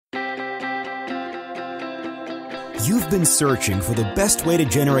You've been searching for the best way to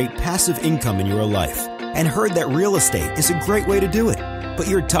generate passive income in your life and heard that real estate is a great way to do it. But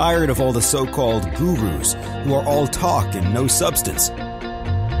you're tired of all the so-called gurus who are all talk and no substance.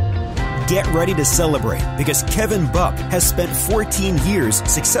 Get ready to celebrate because Kevin Buck has spent 14 years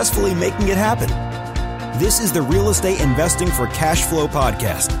successfully making it happen. This is the Real Estate Investing for Cash Flow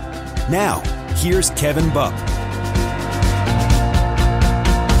podcast. Now, here's Kevin Buck.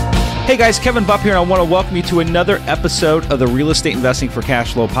 Hey guys, Kevin Bupp here, and I want to welcome you to another episode of the Real Estate Investing for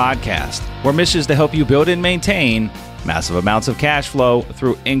Cash Flow podcast, where our mission is to help you build and maintain massive amounts of cash flow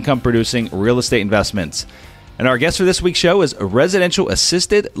through income-producing real estate investments. And our guest for this week's show is a residential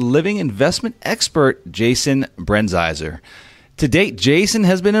assisted living investment expert, Jason Brenizer. To date, Jason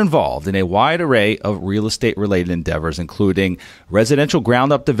has been involved in a wide array of real estate-related endeavors, including residential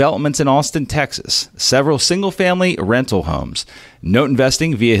ground-up developments in Austin, Texas, several single-family rental homes, note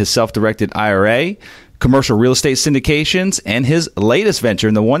investing via his self-directed IRA, commercial real estate syndications, and his latest venture,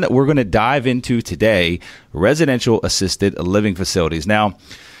 and the one that we're going to dive into today, residential assisted living facilities. Now,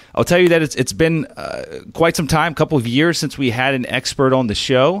 I'll tell you that it's been quite some time, a couple of years since we had an expert on the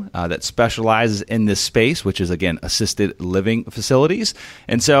show that specializes in this space, which is, again, assisted living facilities.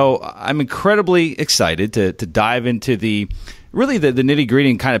 And so I'm incredibly excited to dive into the nitty-gritty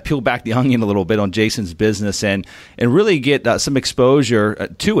and kind of peel back the onion a little bit on Jason's business and really get some exposure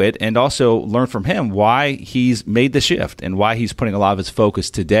to it, and also learn from him why he's made the shift and why he's putting a lot of his focus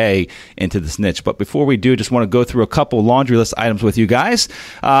today into this niche. But before we do, just want to go through a couple laundry list items with you guys.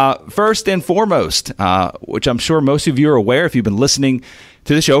 First and foremost, which I'm sure most of you are aware if you've been listening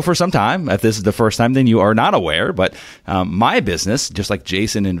to the show for some time. If this is the first time, then you are not aware. But my business, just like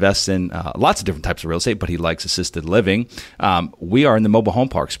Jason invests in lots of different types of real estate, but he likes assisted living, we are in the mobile home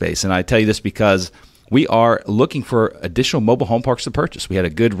park space. And I tell you this because we are looking for additional mobile home parks to purchase. We had a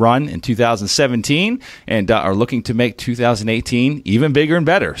good run in 2017 and are looking to make 2018 even bigger and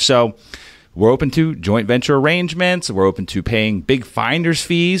better. So we're open to joint venture arrangements. We're open to paying big finder's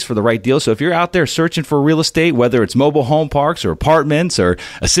fees for the right deal. So if you're out there searching for real estate, whether it's mobile home parks or apartments or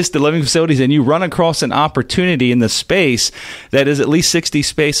assisted living facilities, and you run across an opportunity in the space that is at least 60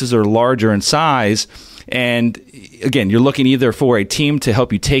 spaces or larger in size, and again, you're looking either for a team to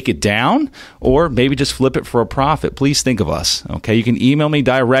help you take it down or maybe just flip it for a profit, please think of us. Okay, you can email me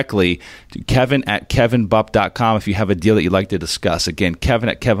directly to kevin@kevinbupp.com if you have a deal that you'd like to discuss. Again,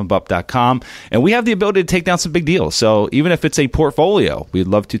 kevin@kevinbupp.com. And we have the ability to take down some big deals. So even if it's a portfolio, we'd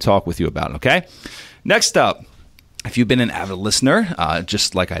love to talk with you about it, okay? Next up, if you've been an avid listener,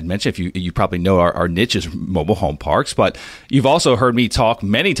 just like I'd mentioned, you probably know our niche is mobile home parks, but you've also heard me talk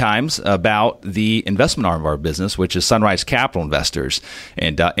many times about the investment arm of our business, which is Sunrise Capital Investors.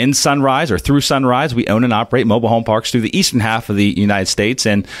 And in Sunrise, or through Sunrise, we own and operate mobile home parks through the eastern half of the United States.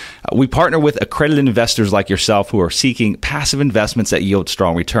 And we partner with accredited investors like yourself who are seeking passive investments that yield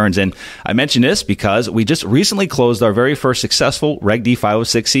strong returns. And I mention this because we just recently closed our very first successful Reg D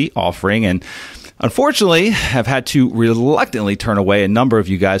 506C offering, and unfortunately, I've had to reluctantly turn away a number of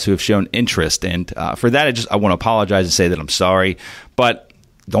you guys who have shown interest. And for that, I want to apologize and say that I'm sorry. But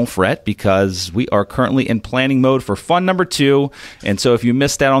don't fret, because we are currently in planning mode for fund number 2. And so if you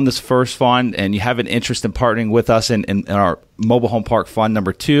missed out on this first fund and you have an interest in partnering with us in our mobile home park fund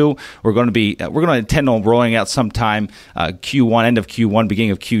number 2, we're going to intend on rolling out sometime Q1, end of Q1, beginning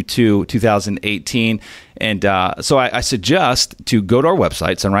of Q2, 2018. And so I suggest to go to our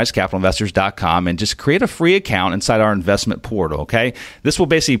website, sunrisecapitalinvestors.com, and just create a free account inside our investment portal, okay? This will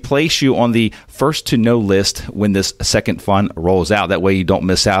basically place you on the first to know list when this second fund rolls out. That way you don't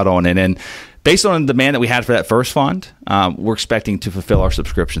miss out on it. And based on the demand that we had for that first fund, we're expecting to fulfill our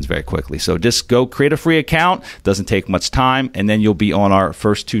subscriptions very quickly. So just go create a free account. Doesn't take much time, and then you'll be on our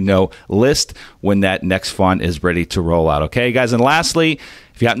first to know list when that next fund is ready to roll out. Okay, guys? And lastly,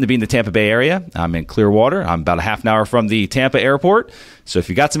 if you happen to be in the Tampa Bay area, I'm in Clearwater. I'm about a half an hour from the Tampa airport. So if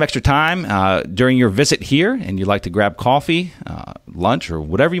you got some extra time during your visit here and you'd like to grab coffee, lunch, or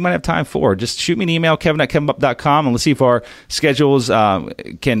whatever you might have time for, just shoot me an email, kevin@kevinbupp.com, and let's see if our schedules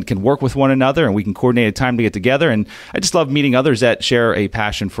can work with one another and we can coordinate a time to get together. And I just love meeting others that share a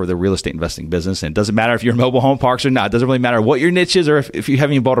passion for the real estate investing business. And it doesn't matter if you're in mobile home parks or not. It doesn't really matter what your niche is or if you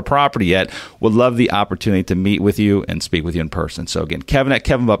haven't even bought a property yet. We'd love the opportunity to meet with you and speak with you in person. So again,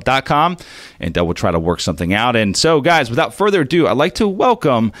 kevin@kevinbupp.com, and we'll try to work something out. And so, guys, without further ado, I'd like to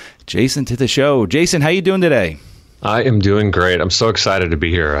welcome Jason to the show. Jason, how you doing today? I am doing great. I'm so excited to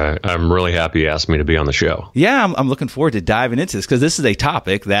be here. I'm really happy you asked me to be on the show. Yeah, I'm looking forward to diving into this because this is a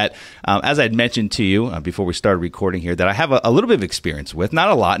topic that, as I'd mentioned to you before we started recording here, that I have a little bit of experience with. Not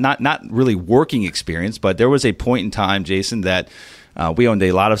a lot, not really working experience, but there was a point in time, Jason, that We owned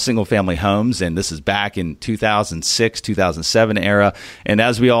a lot of single-family homes, and this is back in 2006, 2007 era. And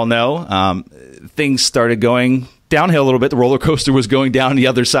as we all know, things started going downhill a little bit. The roller coaster was going down the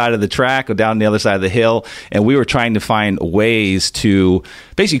other side of the track or down the other side of the hill, and we were trying to find ways to,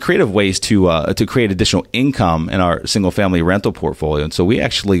 basically creative ways to create additional income in our single family rental portfolio. And so we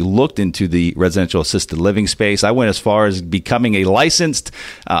actually looked into the residential assisted living space. I went as far as becoming a licensed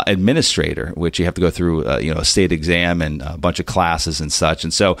administrator, which you have to go through a state exam and a bunch of classes and such.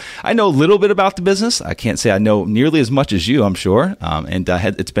 And so I know a little bit about the business. I can't say I know nearly as much as you, I'm sure.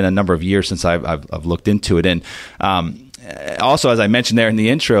 It's been a number of years since I've looked into it. And also, as I mentioned there in the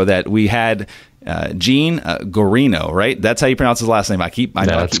intro, that we had Gene Guarino, right? That's how you pronounce his last name.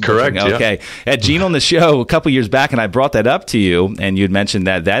 That's correct. Okay. Yeah. Had Gene on the show a couple years back, and I brought that up to you, and you'd mentioned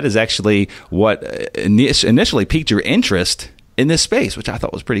that is actually what initially piqued your interest in this space, which I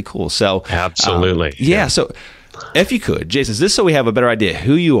thought was pretty cool. So absolutely. So if you could, Jason, just so we have a better idea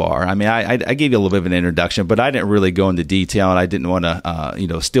who you are. I mean, I gave you a little bit of an introduction, but I didn't really go into detail, and I didn't want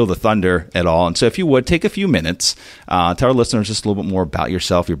to, steal the thunder at all. And so, if you would take a few minutes to our listeners, just a little bit more about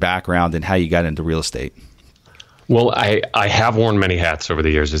yourself, your background, and how you got into real estate. Well, I have worn many hats over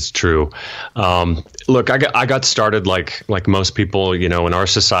the years. It's true. Look, I got started like most people, in our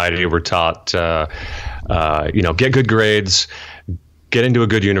society. We're taught, get good grades, get into a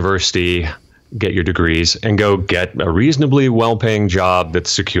good university, get your degrees, and go get a reasonably well-paying job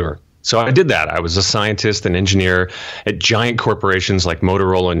that's secure. So I did that. I was a scientist and engineer at giant corporations like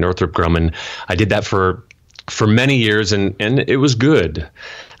Motorola and Northrop Grumman. I did that for many years, and it was good.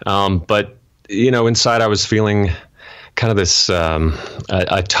 But inside I was feeling kind of this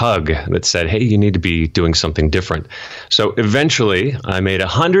a tug that said, hey, you need to be doing something different. So eventually I made a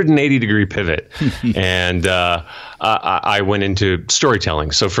 180-degree pivot, and I went into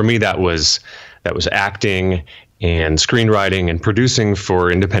storytelling. So for me, that was acting and screenwriting and producing for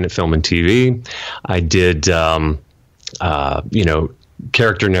independent film and TV. I did,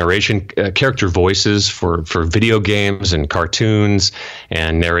 character narration, character voices for video games and cartoons,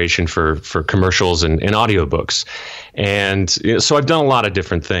 and narration for commercials and audiobooks. And so I've done a lot of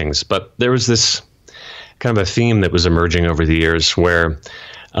different things, but there was this kind of a theme that was emerging over the years where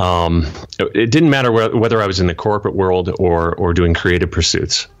it didn't matter whether I was in the corporate world or doing creative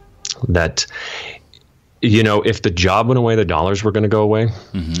pursuits, that, if the job went away, the dollars were going to go away.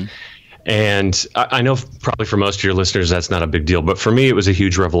 Mm-hmm. And I know probably for most of your listeners, that's not a big deal. But for me, it was a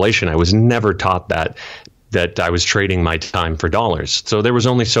huge revelation. I was never taught that I was trading my time for dollars. So there was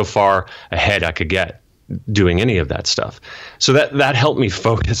only so far ahead I could get doing any of that stuff. So that helped me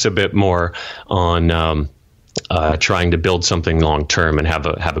focus a bit more on trying to build something long term and have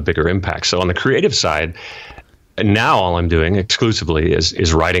a bigger impact. So on the creative side, now all I'm doing exclusively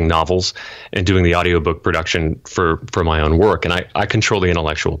is writing novels and doing the audiobook production for my own work. And I control the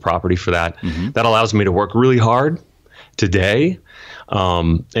intellectual property for that. Mm-hmm. That allows me to work really hard today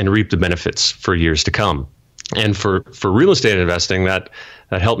and reap the benefits for years to come. And for real estate investing, that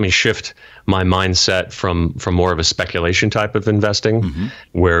helped me shift my mindset from more of a speculation type of investing, mm-hmm.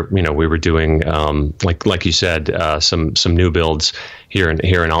 where we were doing like you said some new builds here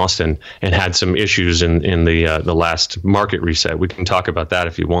in Austin, and had some issues in the last market reset. We can talk about that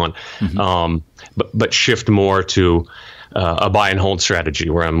if you want, mm-hmm. But shift more to a buy and hold strategy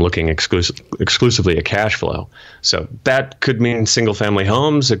where I'm looking exclusively at cash flow. So that could mean single family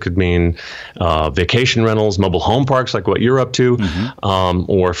homes. It could mean vacation rentals, mobile home parks, like what you're up to, mm-hmm.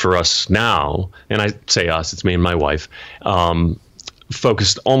 Or for us now, and I say us, it's me and my wife,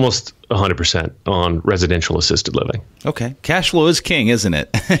 focused almost 100% on residential assisted living. Okay. Cash flow is king, isn't it?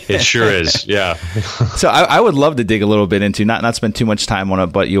 It sure is. Yeah. So I would love to dig a little bit into, not spend too much time on it,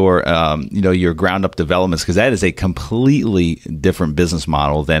 but your ground up developments, because that is a completely different business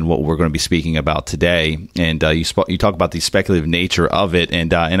model than what we're going to be speaking about today. And you talk about the speculative nature of it.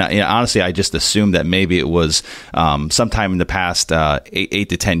 And honestly, I just assumed that maybe it was sometime in the past 8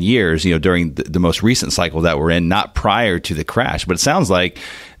 to 10 years, during the most recent cycle that we're in, not prior to the crash. But it sounds like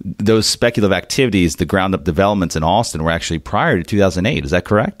those speculative activities, the ground up developments in Austin, were actually prior to 2008. Is that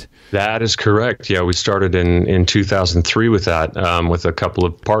correct? That is correct. Yeah, we started in 2003 with that, with a couple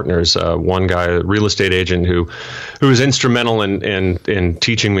of partners. One guy, a real estate agent, who was instrumental in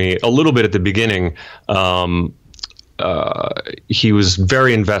teaching me a little bit at the beginning. He was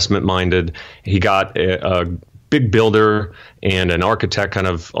very investment minded. He got a big builder and an architect kind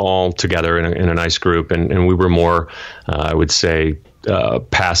of all together in a nice group, and we were more, I would say,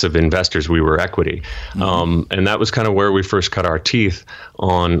 passive investors. We were equity. And that was kind of where we first cut our teeth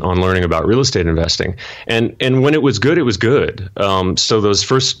on learning about real estate investing. And when it was good, it was good. So those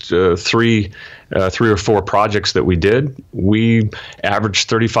first three or four projects that we did, we averaged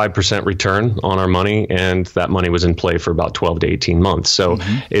 35% return on our money, and that money was in play for about 12 to 18 months. So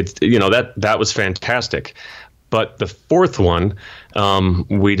that was fantastic. But the fourth one,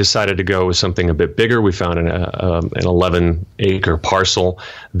 we decided to go with something a bit bigger. We found an 11-acre parcel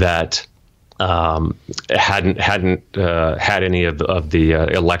that hadn't had any of the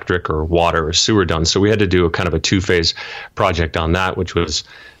electric or water or sewer done. So we had to do a kind of a two-phase project on that, which was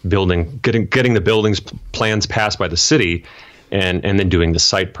getting the buildings plans passed by the city, and then doing the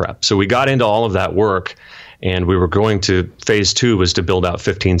site prep. So we got into all of that work. And we were going to phase 2 was to build out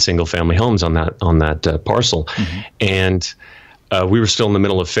 15 single family homes on that parcel. And we were still in the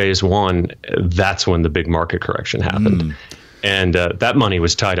middle of phase 1. That's when the big market correction happened. And that money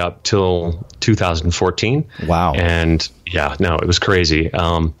was tied up till 2014. Wow. And it was crazy.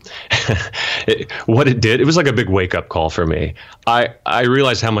 What it did, it was like a big wake up call for me. I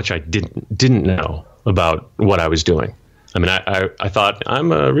realized how much I didn't know about what I was doing. I mean, I thought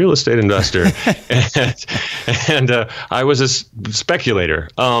I'm a real estate investor, and I was a speculator.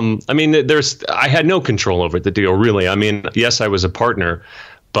 I mean, I had no control over the deal, really. I mean, yes, I was a partner,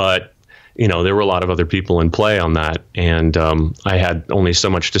 but there were a lot of other people in play on that, and I had only so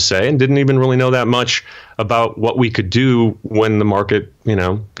much to say, and didn't even really know that much about what we could do when the market,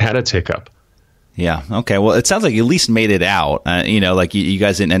 had its hiccup. Yeah. Okay. Well, it sounds like you at least made it out. Like you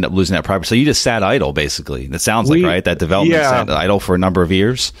guys didn't end up losing that property. So you just sat idle, basically. That sounds like, right? That development sat idle for a number of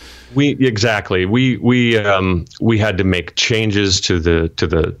years. Exactly. We had to make changes to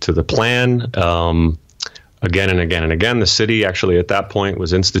the plan. Again and again and again. The city actually at that point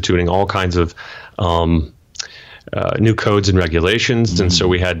was instituting all kinds of new codes and regulations. And so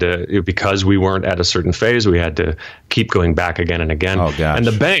we had to, because we weren't at a certain phase, we had to keep going back again and again. Oh, gosh. And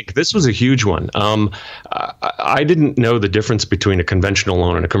the bank, this was a huge one. I didn't know the difference between a conventional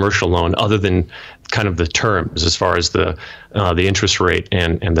loan and a commercial loan other than kind of the terms as far as the interest rate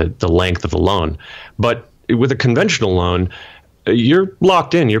and the length of the loan. But with a conventional loan, you're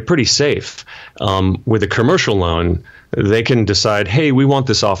locked in, you're pretty safe. With a commercial loan, they can decide, hey, we want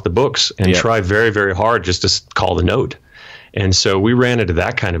this off the books, and try very, very hard just to call the note. And so we ran into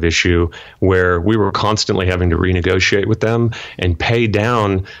that kind of issue where we were constantly having to renegotiate with them and pay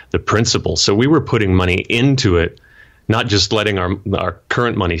down the principal. So we were putting money into it, not just letting our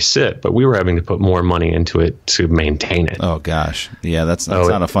current money sit, but we were having to put more money into it to maintain it. Oh, gosh. Yeah, that's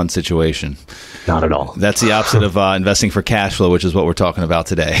not a fun situation. Not at all. That's the opposite of investing for cash flow, which is what we're talking about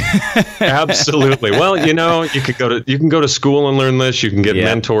today. Absolutely. Well, you can go to school and learn this. You can get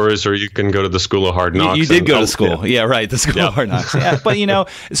mentors, or you can go to the School of Hard Knocks. You did go to school. Yeah, right. The School of Hard Knocks. Yeah. But,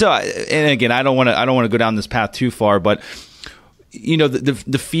 so, and again, I don't want to go down this path too far, but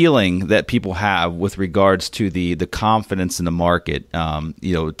the feeling that people have with regards to the confidence in the market,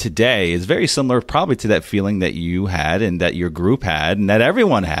 today is very similar probably to that feeling that you had and that your group had and that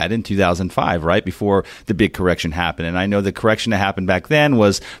everyone had in 2005, right before the big correction happened. And I know the correction that happened back then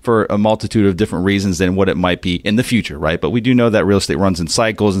was for a multitude of different reasons than what it might be in the future, right? But we do know that real estate runs in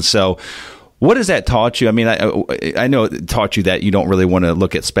cycles. And so what has that taught you? I mean, I know it taught you that you don't really want to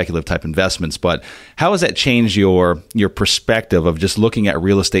look at speculative type investments, but how has that changed your perspective of just looking at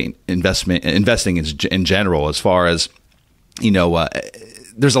real estate investing in general, as far as,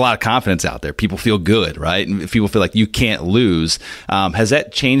 there's a lot of confidence out there. People feel good, right? And people feel like you can't lose. Has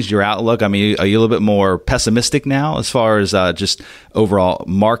that changed your outlook? I mean, are you a little bit more pessimistic now as far as just overall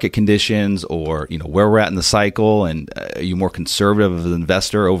market conditions, or, where we're at in the cycle? And are you more conservative as an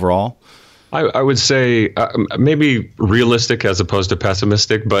investor overall? I would say maybe realistic as opposed to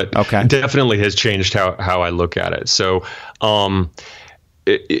pessimistic, but definitely has changed how I look at it. So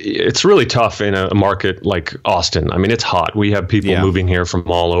it's really tough in a market like Austin. I mean, it's hot. We have people moving here from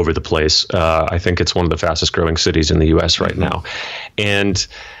all over the place. I think it's one of the fastest growing cities in the U.S. right now. And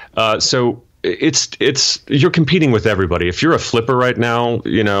so it's you're competing with everybody. If you're a flipper right now,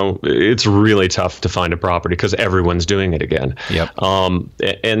 it's really tough to find a property because everyone's doing it again. Yep.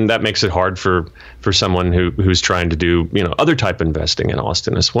 And that makes it hard for someone who's trying to do other type investing in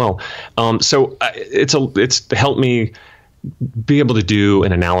Austin as well. So it's helped me be able to do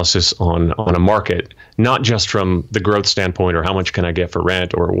an analysis on a market, not just from the growth standpoint or how much can I get for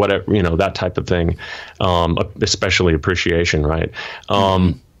rent or whatever, that type of thing, especially appreciation, right?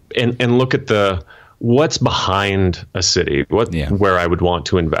 And look at what's behind a city, where I would want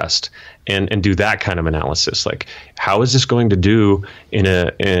to invest, and do that kind of analysis. Like, how is this going to do in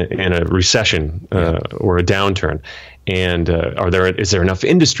a recession or a downturn? And is there enough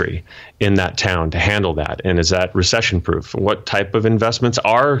industry in that town to handle that? And is that recession proof? What type of investments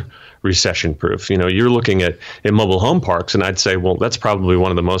are recession proof? You're looking at mobile home parks, and I'd say, well, that's probably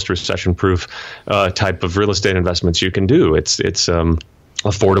one of the most recession proof type of real estate investments you can do. It's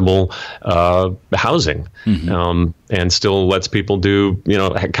affordable housing, and still lets people do,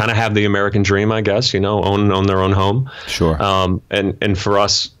 kind of have the American dream, I guess, own their own home. Sure. And for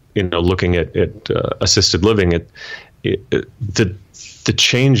us, looking at assisted living, the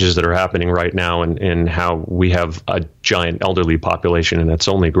changes that are happening right now in how we have a giant elderly population and it's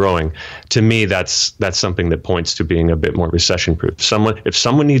only growing, to me, that's something that points to being a bit more recession proof. If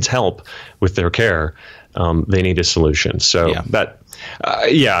someone needs help with their care, they need a solution. So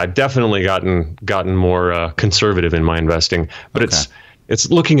I've definitely gotten more conservative in my investing, but it's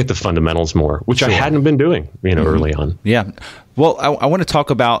looking at the fundamentals more, which I hadn't been doing, early on. Yeah. Well, I want to talk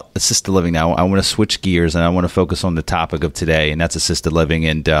about assisted living now. I want to switch gears and I want to focus on the topic of today, and that's assisted living.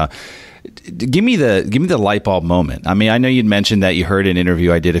 And give me the light bulb moment. I mean, I know you'd mentioned that you heard an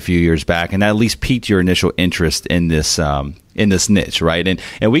interview I did a few years back, and that at least piqued your initial interest in this niche, right?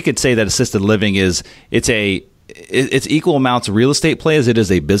 And we could say that assisted living it's equal amounts of real estate play as it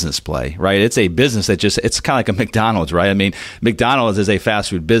is a business play, right? It's a business that it's kind of like a McDonald's, right? I mean, McDonald's is a fast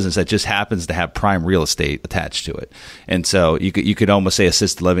food business that just happens to have prime real estate attached to it. And so you could almost say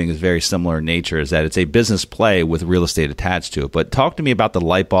assisted living is very similar in nature, is that it's a business play with real estate attached to it. But talk to me about the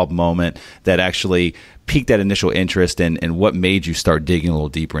light bulb moment that actually piqued that initial interest and what made you start digging a little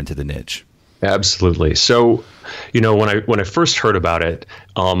deeper into the niche. Absolutely. So, when I first heard about it,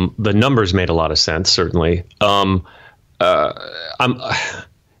 the numbers made a lot of sense. Certainly,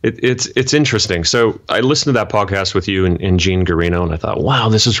 it's interesting. So I listened to that podcast with you and Gene Garino, and I thought, wow,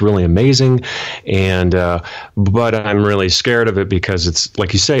 this is really amazing. And but I'm really scared of it because it's,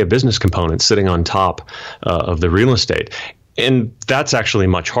 like you say, a business component sitting on top of the real estate. And that's actually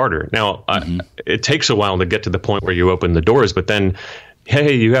much harder. Now, it takes a while to get to the point where you open the doors, but then,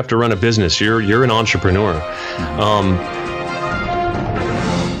 hey, you have to run a business. You're an entrepreneur.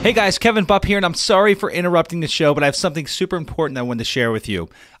 Hey guys, Kevin Bupp here, and I'm sorry for interrupting the show, but I have something super important I wanted to share with you.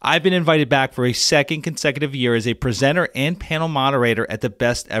 I've been invited back for a second consecutive year as a presenter and panel moderator at the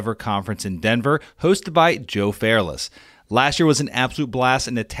Best Ever Conference in Denver, hosted by Joe Fairless. Last year was an absolute blast,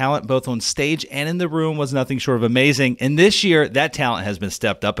 and the talent both on stage and in the room was nothing short of amazing. And this year, that talent has been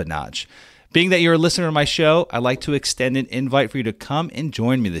stepped up a notch. Being that you're a listener to my show, I'd like to extend an invite for you to come and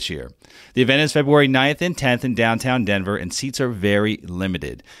join me this year. The event is February 9th and 10th in downtown Denver, and seats are very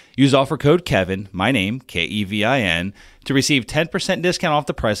limited. Use offer code KEVIN, my name, KEVIN, to receive 10% discount off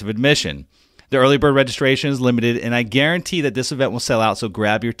the price of admission. The early bird registration is limited, and I guarantee that this event will sell out, so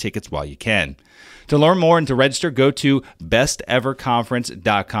grab your tickets while you can. To learn more and to register, go to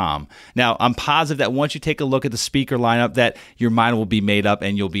besteverconference.com. Now, I'm positive that once you take a look at the speaker lineup that your mind will be made up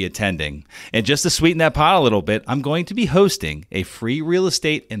and you'll be attending. And just to sweeten that pot a little bit, I'm going to be hosting a free real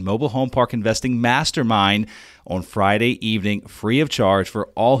estate and mobile home park investing mastermind on Friday evening, free of charge for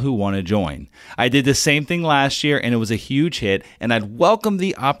all who want to join. I did the same thing last year, and it was a huge hit, and I'd welcome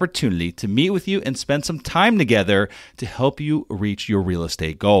the opportunity to meet with you and spend some time together to help you reach your real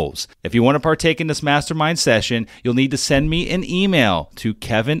estate goals. If you want to partake in this mastermind session, you'll need to send me an email to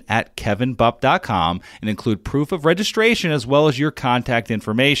kevin@kevinbupp.com and include proof of registration as well as your contact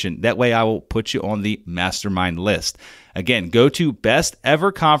information. That way I will put you on the mastermind list. Again, go to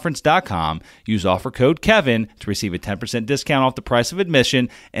besteverconference.com, use offer code KEVIN to receive a 10% discount off the price of admission,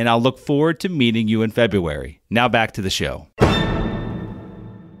 and I'll look forward to meeting you in February. Now back to the show.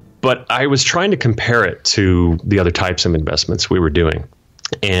 But I was trying to compare it to the other types of investments we were doing.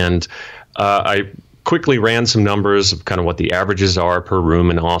 And I quickly ran some numbers of kind of what the averages are per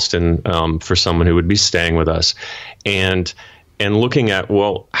room in Austin for someone who would be staying with us. And looking at,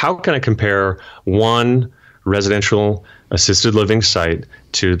 well, how can I compare one residential assisted living site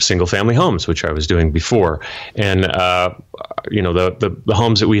to single family homes, which I was doing before. And, the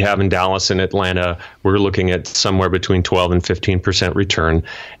homes that we have in Dallas and Atlanta, we're looking at somewhere between 12 and 15% return.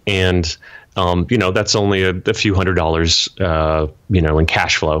 And, that's only a few $100s, in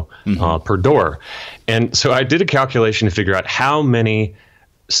cash flow per door. And so I did a calculation to figure out how many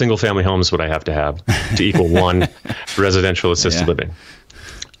single family homes would I have to equal one residential assisted living.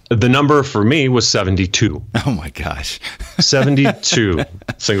 The number for me was 72. Oh my gosh. 72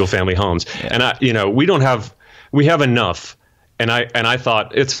 single family homes. Yeah. And we have enough. And I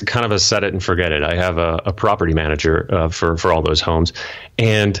thought it's kind of a set it and forget it. I have a property manager for all those homes.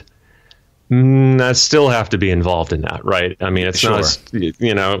 And I still have to be involved in that, right? I mean, it's not,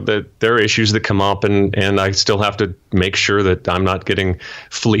 that there are issues that come up, and I still have to make sure that I'm not getting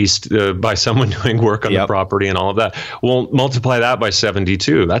fleeced by someone doing work on the property and all of that. Well, multiply that by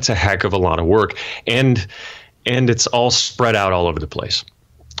 72. That's a heck of a lot of work, and it's all spread out all over the place.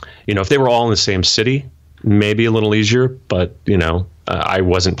 If they were all in the same city, maybe a little easier, but I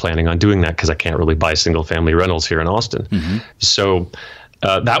wasn't planning on doing that because I can't really buy single family rentals here in Austin. Mm-hmm. So.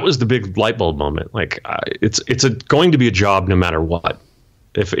 That was the big light bulb moment. Like, it's going to be a job no matter what.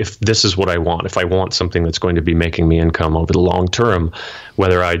 If this is what I want, if I want something that's going to be making me income over the long term,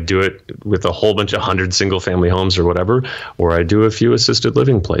 whether I do it with a whole bunch of 100 single family homes or whatever, or I do a few assisted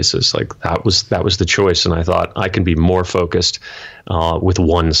living places, like that was the choice. And I thought I can be more focused with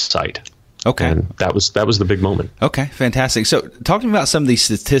one site. Okay. And that was the big moment. Okay, fantastic. So talking about some of these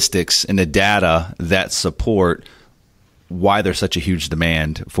statistics and the data that support why there's such a huge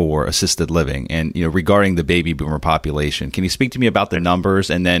demand for assisted living, and regarding the baby boomer population, can you speak to me about the numbers,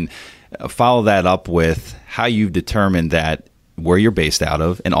 and then follow that up with how you've determined that where you're based out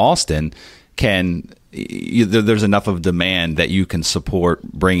of in Austin there's enough of demand that you can support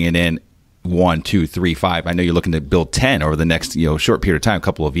bringing in 1, 2, 3, 5. I know you're looking to build 10 over the next short period of time, a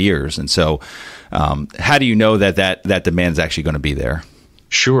couple of years, and so how do you know that demand is actually going to be there?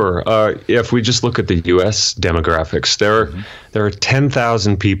 Sure. If we just look at the U.S. demographics, there are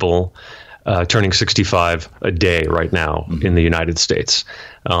 10,000 people turning 65 a day right now in the United States.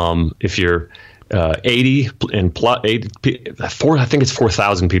 If you're 80 and plus, I think it's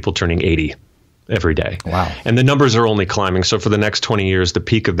 4,000 people turning 80 every day. Wow. And the numbers are only climbing. So for the next 20 years, the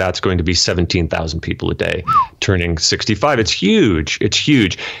peak of that's going to be 17,000 people a day turning 65. It's huge. It's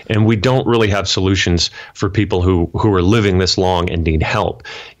huge. And we don't really have solutions for people who are living this long and need help.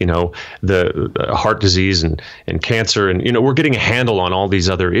 The heart disease and cancer, and, we're getting a handle on all these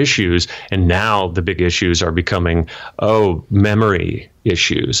other issues. And now the big issues are becoming, memory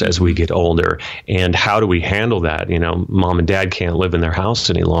issues as we get older. And how do we handle that? Mom and dad can't live in their house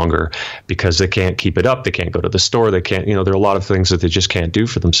any longer because they can't keep it up. They can't go to the store. They can't, there are a lot of things that they just can't do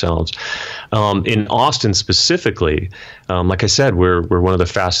for themselves. In Austin specifically, like I said, we're one of the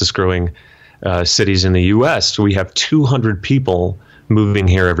fastest growing cities in the U.S. We have 200 people moving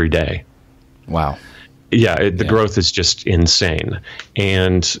here every day. Wow. Yeah, the growth is just insane.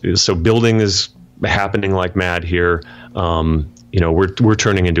 And so building is happening like mad here. We're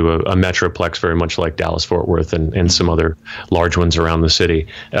turning into a metroplex very much like Dallas-Fort Worth and some other large ones around the city,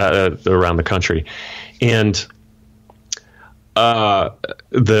 around the country. And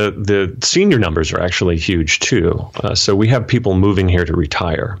the senior numbers are actually huge too. So we have people moving here to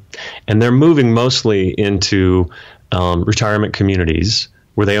retire, and they're moving mostly into retirement communities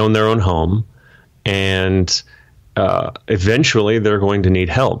where they own their own home, and eventually they're going to need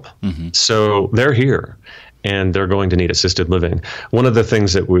help. Mm-hmm. So they're here. And they're going to need assisted living. One of the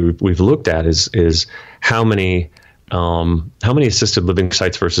things that we've looked at is how many assisted living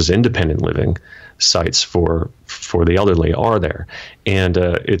sites versus independent living sites for the elderly are there, and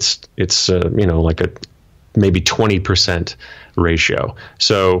it's like a maybe 20% ratio.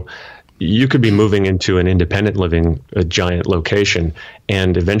 So you could be moving into an independent living, a giant location,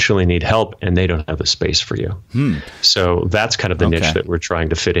 and eventually need help, and they don't have the space for you. So that's kind of the niche that we're trying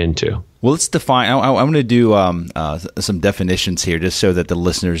to fit into. Well, let's define. I'm going to do some definitions here just so that the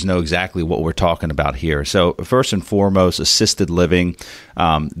listeners know exactly what we're talking about here. So first and foremost, assisted living,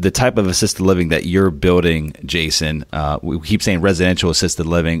 the type of assisted living that you're building, Jason, we keep saying residential assisted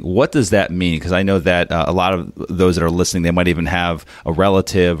living. What does that mean? Because I know that a lot of those that are listening, they might even have a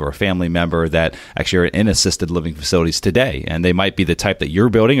relative or a family member that actually are in assisted living facilities today, and they might be the type that you're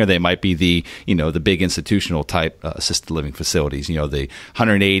building, or they might be the big institutional type assisted living facilities, the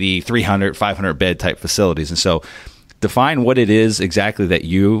 180, 300, 500 bed type facilities. And so define what it is exactly that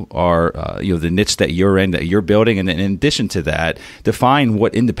you are, the niche that you're in, that you're building. And then in addition to that, define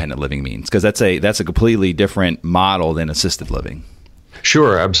what independent living means, because that's a completely different model than assisted living.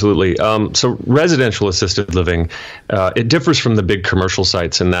 Sure, absolutely. So residential assisted living, it differs from the big commercial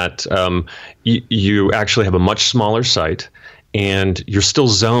sites in that you actually have a much smaller site, and you're still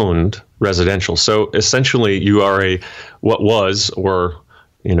zoned residential. So essentially you are if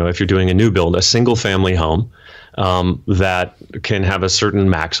you're doing a new build, a single family home that can have a certain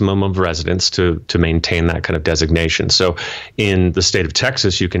maximum of residents to maintain that kind of designation. So in the state of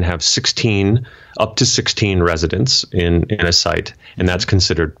Texas, you can have up to 16 residents in a site, and that's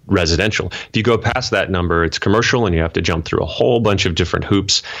considered residential. If you go past that number, it's commercial, and you have to jump through a whole bunch of different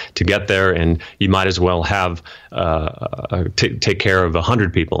hoops to get there, and you might as well have take care of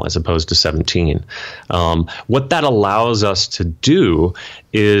 100 people as opposed to 17. What that allows us to do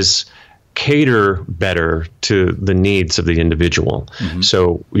is cater better to the needs of the individual. Mm-hmm.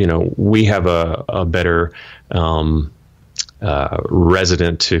 So, we have a better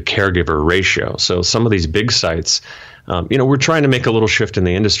resident to caregiver ratio. So some of these big sites, we're trying to make a little shift in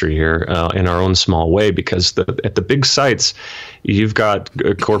the industry here in our own small way, because at the big sites, you've got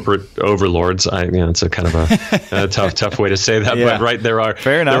corporate overlords. It's a kind of a tough way to say that, yeah. But right, there are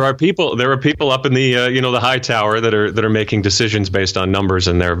people up in the the high tower that are making decisions based on numbers,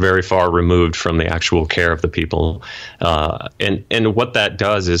 and they're very far removed from the actual care of the people. And what that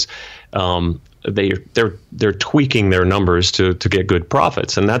does is they're tweaking their numbers to get good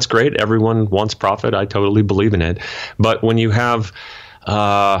profits, and that's great. Everyone wants profit. I totally believe in it. But when you have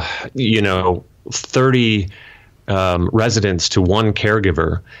 30 residents to one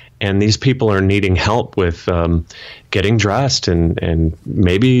caregiver, and these people are needing help with getting dressed and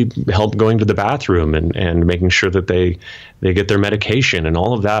maybe help going to the bathroom and making sure that they get their medication and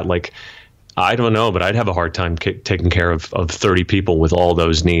all of that, like, I don't know, but I'd have a hard time taking care of 30 people with all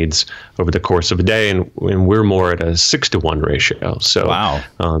those needs over the course of a day, and we're more at a 6-to-1 ratio. So wow.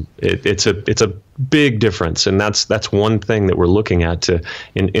 It's a big difference, and that's one thing that we're looking at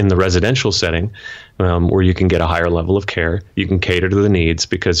in the residential setting, where you can get a higher level of care. You can cater to the needs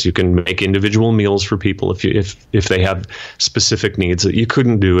because you can make individual meals for people if they have specific needs that you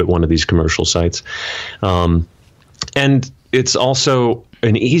couldn't do at one of these commercial sites, and it's also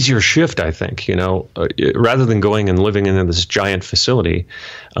an easier shift, I think, rather than going and living in this giant facility.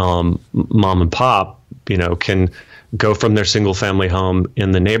 Mom and pop, can go from their single family home in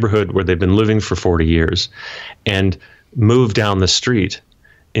the neighborhood where they've been living for 40 years and move down the street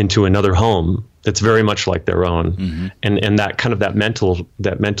into another home that's very much like their own. Mm-hmm. And that kind of that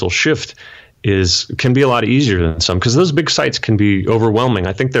mental shift can be a lot easier than some, because those big sites can be overwhelming.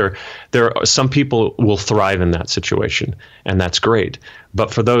 I think there are some people will thrive in that situation, and that's great.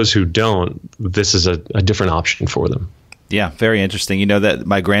 But for those who don't, this is a different option for them. Yeah, very interesting. That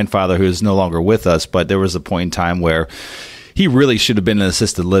my grandfather, who is no longer with us, but there was a point in time where he really should have been in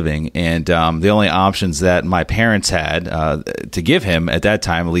assisted living, and the only options that my parents had to give him at that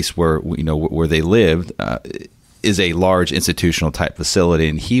time, at least where they lived, is a large institutional type facility,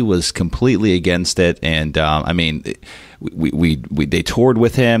 and he was completely against it. And they toured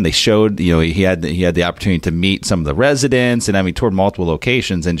with him. They showed, he had the opportunity to meet some of the residents, and toured multiple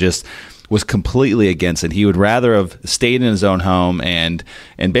locations, and just was completely against it. He would rather have stayed in his own home and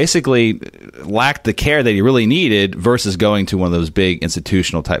basically lacked the care that he really needed versus going to one of those big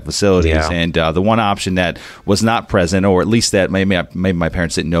institutional type facilities. Yeah. And the one option that was not present, or at least that maybe my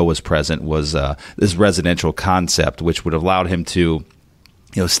parents didn't know was present, was this residential concept, which would have allowed him to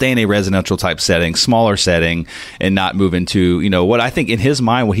stay in a residential type setting, smaller setting, and not move into, what I think in his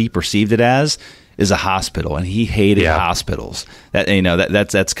mind, what he perceived it as is a hospital, and he hated hospitals.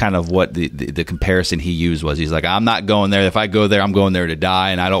 That's kind of what the comparison he used was. He's like, I'm not going there. If I go there, I'm going there to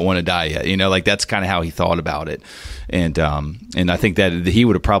die, and I don't want to die yet. That's kind of how he thought about it. And I think that he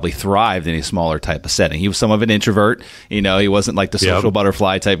would have probably thrived in a smaller type of setting. He was some of an introvert. He wasn't like the social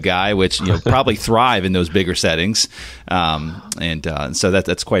butterfly type guy, which probably thrive in those bigger settings. So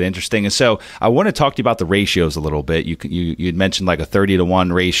that's quite interesting. And so I want to talk to you about the ratios a little bit. You had mentioned like a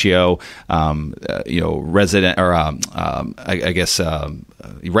 30-to-1 ratio. Resident or I guess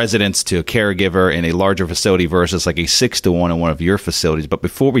residents to a caregiver in a larger facility versus like a 6-to-1 in one of your facilities. But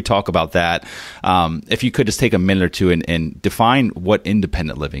before we talk about that, if you could just take a minute or two and define what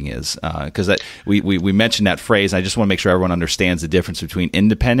independent living is, because we mentioned that phrase. I just want to make sure everyone understands the difference between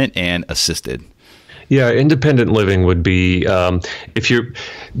independent and assisted. Yeah, independent living would be if you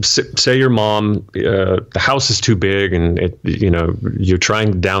say your mom, the house is too big and you're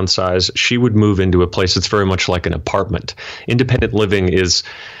trying to downsize. She would move into a place that's very much like an apartment. Independent living is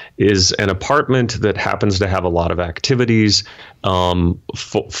an apartment that happens to have a lot of activities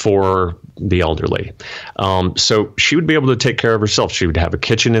for the elderly. So she would be able to take care of herself. She would have a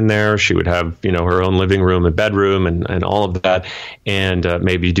kitchen in there. She would have, her own living room and bedroom and all of that, and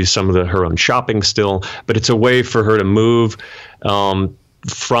maybe do some of her own shopping still. But it's a way for her to move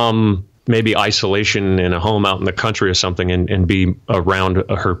from maybe isolation in a home out in the country or something, and be around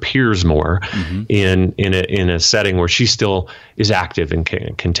her peers more, mm-hmm. in a setting where she still is active and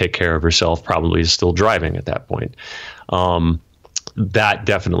can take care of herself, probably is still driving at that point. That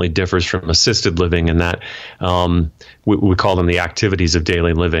definitely differs from assisted living in that we call them the activities of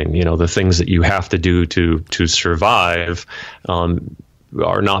daily living. The things that you have to do to survive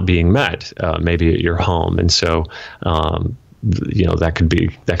are not being met, maybe at your home. And so that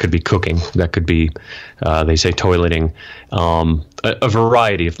could be cooking, that could be they say toileting, a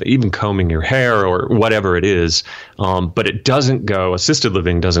variety of, even combing your hair or whatever it is. But assisted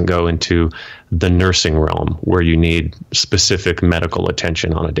living doesn't go into the nursing realm where you need specific medical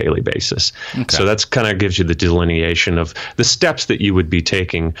attention on a daily basis. Okay. So that's kind of gives you the delineation of the steps that you would be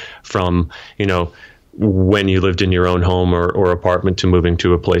taking from, when you lived in your own home or apartment to moving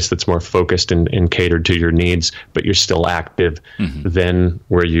to a place that's more focused and catered to your needs, but you're still active, then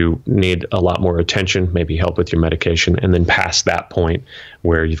where you need a lot more attention, maybe help with your medication, and then past that point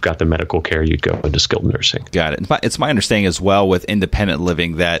where you've got the medical care, you'd go into skilled nursing. Got it. It's my understanding as well with independent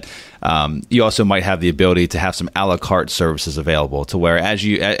living that you also might have the ability to have some a la carte services available to where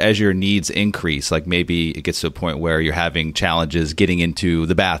as your needs increase, like maybe it gets to a point where you're having challenges getting into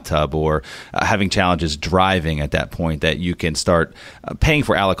the bathtub or having challenges driving at that point, that you can start paying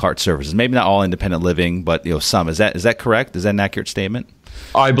for a la carte services. Maybe not all independent living, but some. Is that correct? Is that an accurate statement?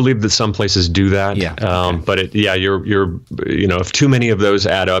 I believe that some places do that. Yeah. Okay. But you're if too many of those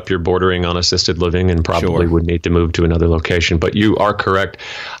add up, you're bordering on assisted living and probably would need to move to another location. But you are correct.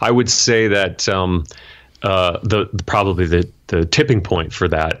 I would say that probably the tipping point for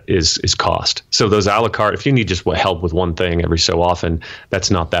that is cost. So those a la carte, if you need just help with one thing every so often,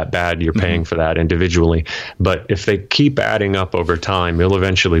 that's not that bad. You're paying for that individually. But if they keep adding up over time, you'll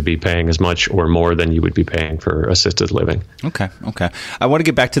eventually be paying as much or more than you would be paying for assisted living. Okay. I want to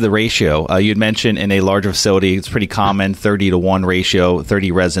get back to the ratio. You had mentioned in a larger facility, it's pretty common, 30-to-1 ratio,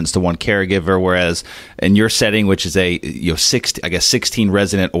 30 residents to 1 caregiver, whereas in your setting, which is a 16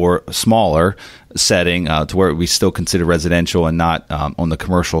 resident or smaller setting, to where we still consider residential and not on the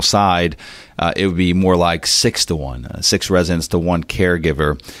commercial side, it would be more like 6-to-1, 6 residents to 1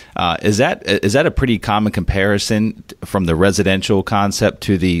 caregiver. Is that a pretty common comparison from the residential concept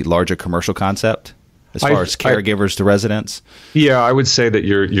to the larger commercial concept as far as caregivers to residents? Yeah, I would say that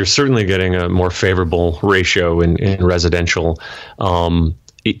you're certainly getting a more favorable ratio in residential.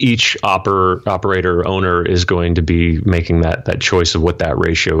 Each operator owner is going to be making that choice of what that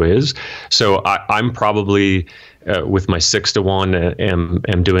ratio is. So I'm probably with my 6-to-1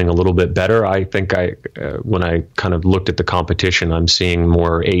 am doing a little bit better. I think when I kind of looked at the competition, I'm seeing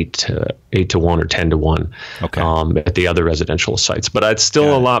more 8-to-1 or 10-to-1 at the other residential sites. But it's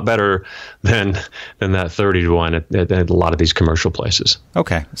still a lot better than that 30-to-1 at a lot of these commercial places.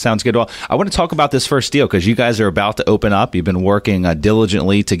 Okay, sounds good. Well, I want to talk about this first deal because you guys are about to open up. You've been working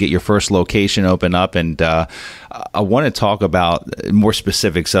diligently to get your first location open up, and I want to talk about more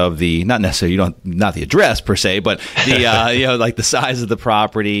specifics of the not the address per se, but the like the size of the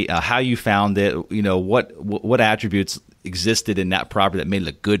property, how you found it, what attributes existed in that property that made it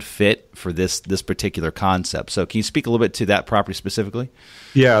a good fit for this particular concept. So can you speak a little bit to that property specifically?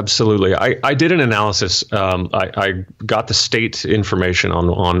 Yeah, absolutely. I did an analysis. I got the state information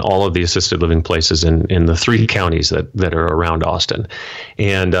on all of the assisted living places in the 3 counties that are around Austin.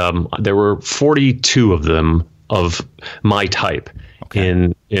 And there were 42 of them of my type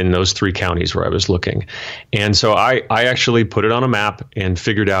in those 3 counties where I was looking. And so I actually put it on a map and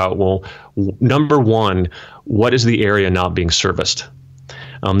figured out, well, number one, what is the area not being serviced?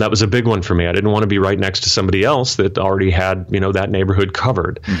 That was a big one for me. I didn't want to be right next to somebody else that already had, that neighborhood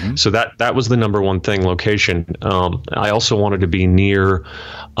covered. Mm-hmm. So that was the number one thing, location. I also wanted to be near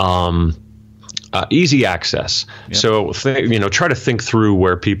easy access. Yep. So, try to think through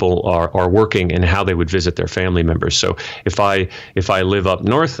where people are working and how they would visit their family members. So if I live up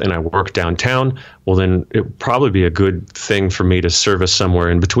north and I work downtown, well, then it would probably be a good thing for me to service somewhere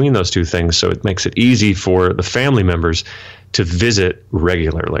in between those 2 things. So it makes it easy for the family members to visit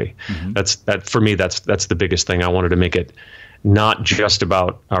regularly. Mm-hmm. For me, that's the biggest thing. I wanted to make it not just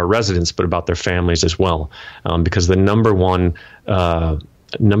about our residents, but about their families as well. Because the number one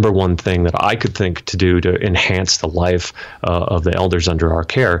thing that I could think to do to enhance the life of the elders under our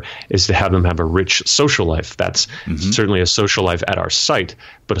care is to have them have a rich social life. That's certainly a social life at our site,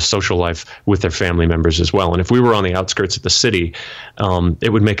 but a social life with their family members as well. And if we were on the outskirts of the city,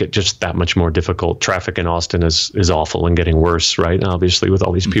 it would make it just that much more difficult. Traffic in Austin is awful and getting worse, right? Obviously, with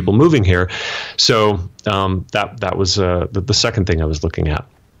all these people moving here. So that was the second thing I was looking at.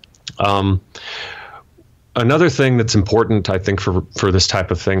 Another thing that's important, I think, for this type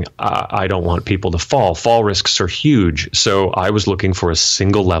of thing, I don't want people to fall. Fall risks are huge. So I was looking for a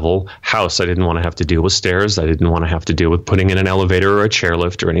single level house. I didn't want to have to deal with stairs. I didn't want to have to deal with putting in an elevator or a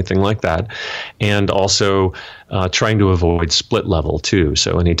chairlift or anything like that. And also trying to avoid split level too.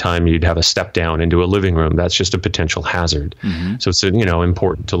 So anytime you'd have a step down into a living room, that's just a potential hazard. Mm-hmm. So it's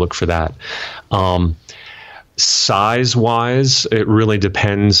important to look for that. Size wise, it really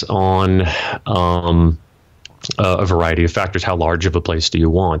depends on a variety of factors. How large of a place do you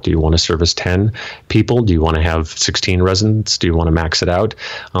want? Do you want to service 10 people? Do you want to have 16 residents? Do you want to max it out?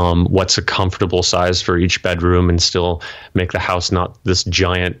 What's a comfortable size for each bedroom and still make the house not this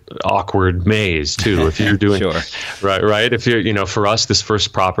giant awkward maze too? If you're doing Sure. right. If you're, for us, this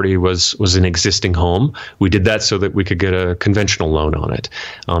first property was an existing home. We did that so that we could get a conventional loan on it,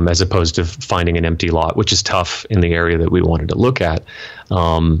 as opposed to finding an empty lot, which is tough in the area that we wanted to look at,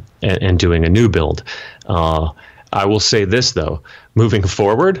 and doing a new build. I will say this, though. Moving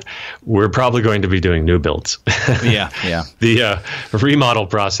forward, we're probably going to be doing new builds. Yeah. The remodel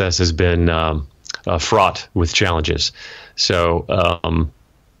process has been fraught with challenges. So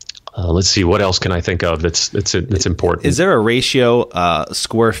let's see, what else can I think of that's important? Is there a ratio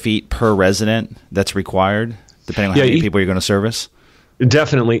square feet per resident that's required, depending on how many people you're going to service?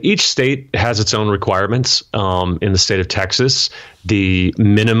 Definitely. Each state has its own requirements. In the state of Texas, the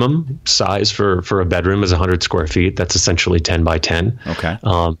minimum size for a bedroom is 100 square feet. That's essentially 10 by 10. Okay.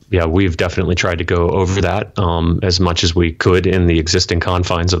 We've definitely tried to go over that as much as we could in the existing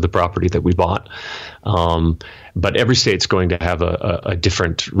confines of the property that we bought. But every state's going to have a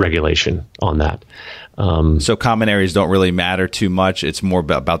different regulation on that. So common areas don't really matter too much. It's more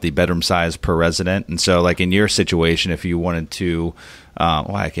about the bedroom size per resident. And so, like in your situation, if you wanted to,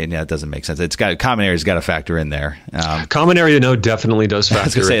 it doesn't make sense. Common areas got to factor in there. Common area, definitely does factor in. I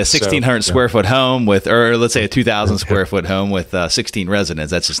was going to say a 1,600 square foot home or let's say a 2,000 square foot home with 16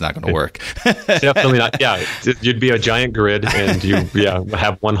 residents. That's just not going to work. Definitely not. Yeah, you'd be a giant grid, and you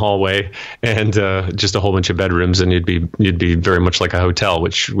have one hallway and just a whole bunch of bedrooms, and you'd be very much like a hotel,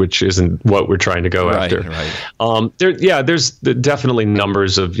 which isn't what we're trying to go after. Right. There's definitely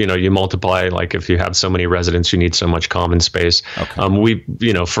numbers of you multiply, like if you have so many residents, you need so much common space. Okay.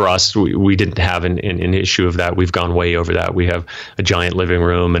 For us, we didn't have an issue of that. We've gone way over that. We have a giant living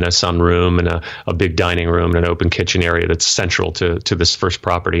room and a sunroom and a big dining room and an open kitchen area that's central to this first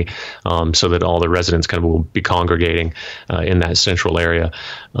property, so that all the residents kind of will be congregating in that central area.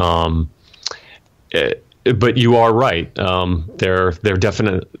 But you are right. There are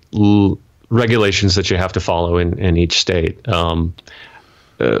definite regulations that you have to follow in each state.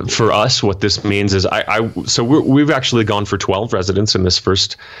 For us, what this means is we've actually gone for 12 residents in this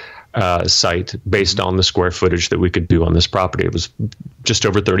first site based on the square footage that we could do on this property. It was just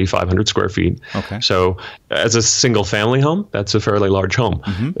over 3,500 square feet. Okay. So as a single family home, that's a fairly large home.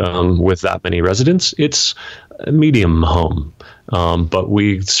 Mm-hmm. With that many residents, it's a medium home. But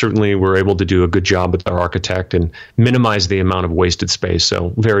we certainly were able to do a good job with our architect and minimize the amount of wasted space.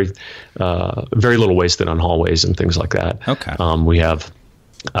 So very little wasted on hallways and things like that. Okay. We have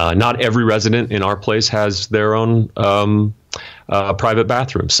not every resident in our place has their own private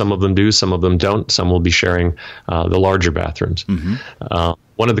bathrooms. Some of them do, some of them don't. Some will be sharing the larger bathrooms. Mm-hmm.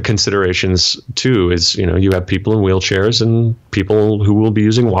 One of the considerations, too, is, you have people in wheelchairs and people who will be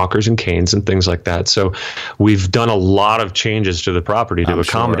using walkers and canes and things like that. So we've done a lot of changes to the property to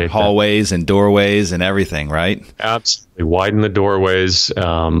accommodate hallways and doorways and everything, right? Absolutely. Widen the doorways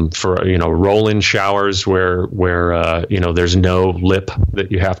for, roll-in showers where there's no lip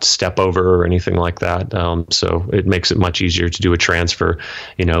that you have to step over or anything like that. So it makes it much easier to do a transfer,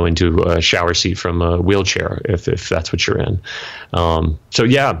 into a shower seat from a wheelchair if that's what you're in.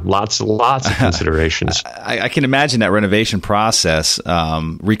 So yeah, lots of considerations. I can imagine that renovation process,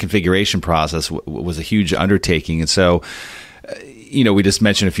 reconfiguration process was a huge undertaking. And so, we just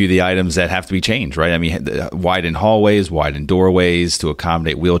mentioned a few of the items that have to be changed, right? I mean, widen hallways, widen doorways to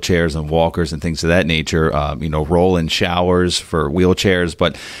accommodate wheelchairs and walkers and things of that nature, roll-in showers for wheelchairs.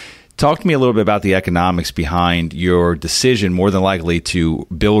 But talk to me a little bit about the economics behind your decision, more than likely, to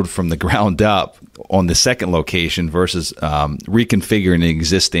build from the ground up on the second location versus reconfiguring an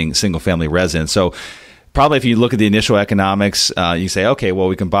existing single-family residence. So probably if you look at the initial economics, you say, okay, well,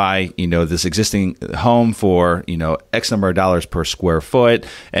 we can buy, this existing home for, X number of dollars per square foot.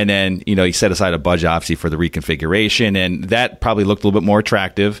 And then, you set aside a budget, obviously, for the reconfiguration. And that probably looked a little bit more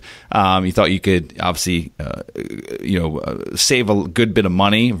attractive. You thought you could, obviously, save a good bit of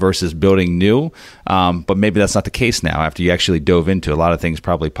money versus building new. But maybe that's not the case now. After you actually dove into a lot of things,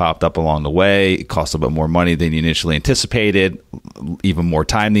 probably popped up along the way. It cost a bit more money than you initially anticipated, even more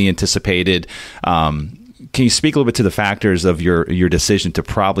time than you anticipated. Can you speak a little bit to the factors of your decision to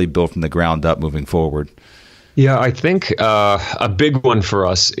probably build from the ground up moving forward? Yeah, I think a big one for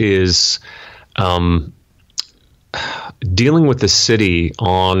us is dealing with the city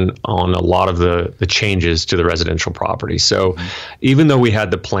on a lot of the changes to the residential property. So even though we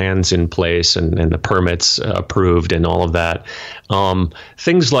had the plans in place and the permits approved and all of that,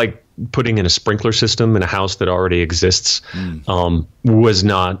 things like putting in a sprinkler system in a house that already exists was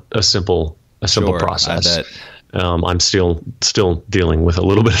not a simple process. I'm still dealing with a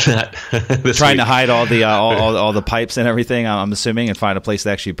little bit of that. Trying to hide all the all the pipes and everything, I'm assuming, and find a place to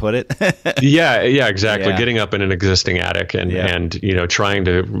actually put it. Yeah, exactly. Yeah. Getting up in an existing attic and trying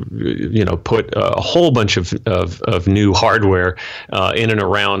to put a whole bunch of new hardware in and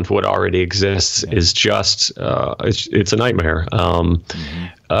around what already exists is just it's a nightmare.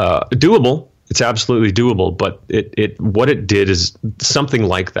 Doable. It's absolutely doable, but what it did is something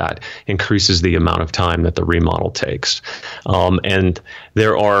like that increases the amount of time that the remodel takes. And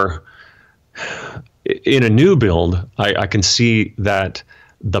there are, in a new build, I can see that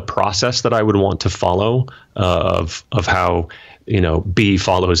the process that I would want to follow of how, B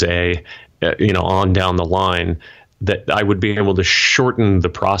follows A, on down the line, that I would be able to shorten the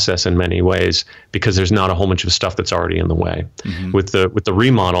process in many ways because there's not a whole bunch of stuff that's already in the way. Mm-hmm. With the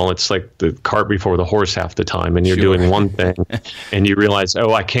remodel, it's like the cart before the horse half the time, and you're doing one thing and you realize,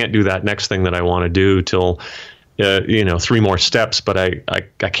 I can't do that next thing that I want to do till 3 more steps, but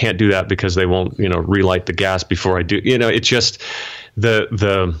I can't do that because they won't relight the gas before I do. It's just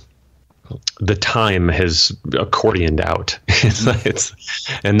the time has accordioned out.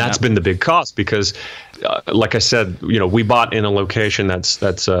 And that's been the big cost because, like I said, we bought in a location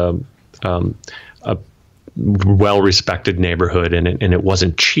that's a well-respected neighborhood, and it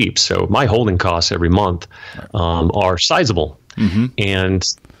wasn't cheap. So my holding costs every month are sizable, and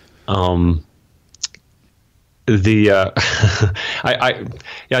I'll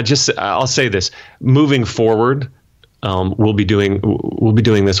say this: moving forward, we'll be doing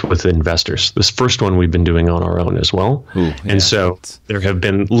this with investors. This first one we've been doing on our own as well. And so there have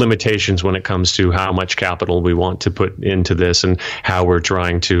been limitations when it comes to how much capital we want to put into this and how we're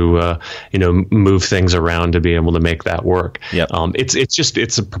trying to move things around to be able to make that work. Yep. It's a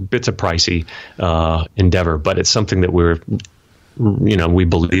pricey endeavor, but it's something that we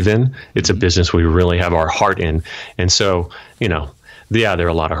believe in. It's a business we really have our heart in, and so there are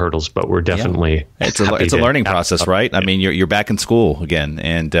a lot of hurdles, but we're definitely it's a learning process, right? I mean, you're back in school again,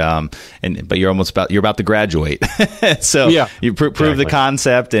 but you're about to graduate, so you prove the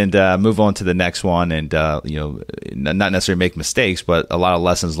concept and move on to the next one, and not necessarily make mistakes, but a lot of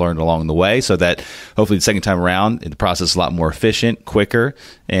lessons learned along the way, so that hopefully the second time around the process is a lot more efficient, quicker,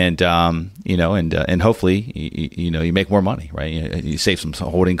 and hopefully you make more money, right? You save some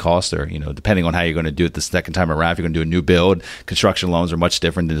holding costs, or depending on how you're going to do it the second time around. If you're going to do a new build, construction loans are much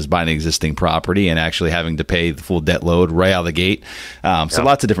different than just buying an existing property and actually having to pay the full debt load right out of the gate. So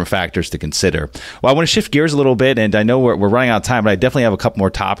lots of different factors to consider. Well, I want to shift gears a little bit, and I know we're running out of time, but I definitely have a couple more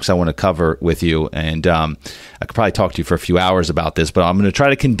topics I want to cover with you. And I could probably talk to you for a few hours about this, but I'm going to try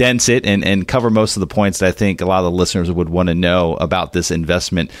to condense it and cover most of the points that I think a lot of the listeners would want to know about this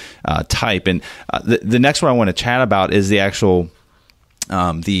investment type. And the next one I want to chat about is the actual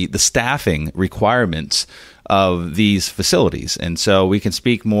the staffing requirements of these facilities. And so we can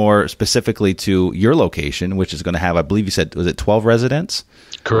speak more specifically to your location, which is going to have, I believe you said, was it 12 residents?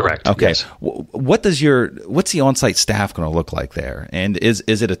 Correct. Okay. Yes. What's the on-site staff going to look like there? And is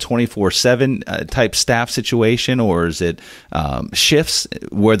it a 24/7 type staff situation, or is it shifts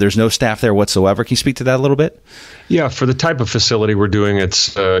where there's no staff there whatsoever? Can you speak to that a little bit? Yeah, for the type of facility we're doing,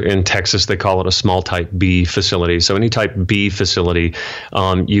 it's in Texas, they call it a small type B facility. So any type B facility,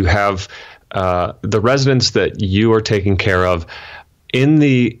 you have the residents that you are taking care of in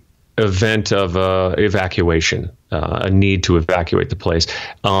the event of evacuation, a need to evacuate the place.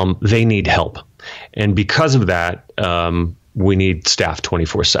 They need help. And because of that, we need staff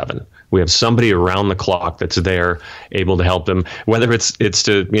 24/7. We have somebody around the clock that's there, able to help them, whether it's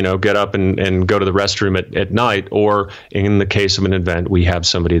to get up and go to the restroom at night, or in the case of an event, we have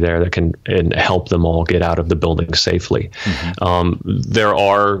somebody there that can help them all get out of the building safely. There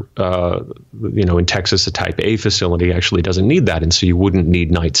are, in Texas, a Type A facility actually doesn't need that, and so you wouldn't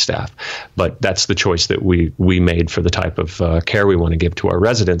need night staff. But that's the choice that we made for the type of care we want to give to our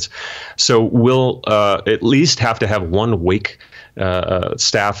residents. So we'll at least have to have one wake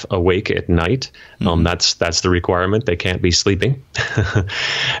staff awake at night. That's the requirement. They can't be sleeping.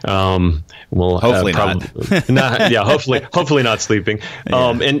 Hopefully not. Hopefully not sleeping.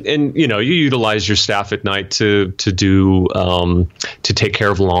 And you utilize your staff at night to do to take care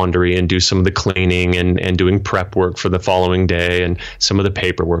of laundry and do some of the cleaning and doing prep work for the following day and some of the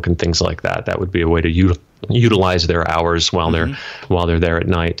paperwork and things like that. That would be a way to utilize their hours while they're there at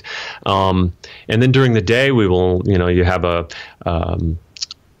night. And then during the day, we will, you have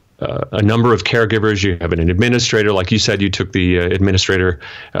a number of caregivers. You have an administrator, like you said. You took the administrator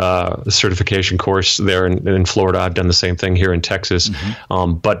certification course there in Florida. I've done the same thing here in Texas.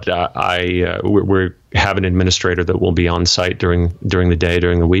 But we have an administrator that will be on site during the day,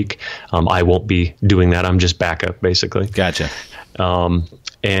 during the week. I won't be doing that. I'm just backup, basically. Gotcha.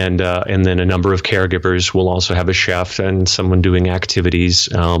 And then a number of caregivers will also have a chef and someone doing activities,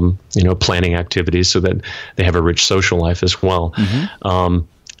 planning activities so that they have a rich social life as well.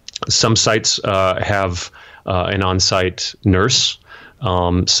 Some sites have an on-site nurse.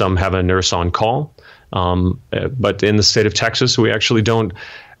 Some have a nurse on call. But in the state of Texas, we actually don't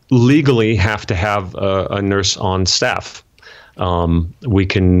legally have to have a nurse on staff.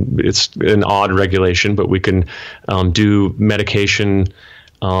 It's an odd regulation, but we can do medication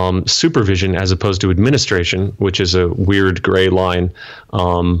supervision as opposed to administration, which is a weird gray line.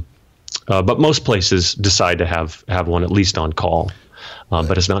 But most places decide to have one at least on call.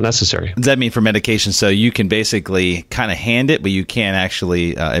 But it's not necessary. Does that mean for medication? So you can basically kind of hand it, but you can't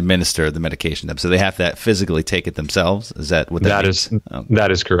actually administer the medication. So they have to physically take it themselves? Is that what that means? That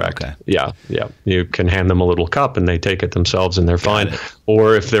is correct. Okay. Yeah. You can hand them a little cup and they take it themselves and they're fine.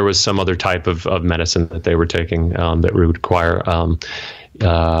 Or if there was some other type of medicine that they were taking that would require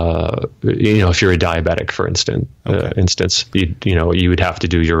if you're a diabetic, for instance, you would have to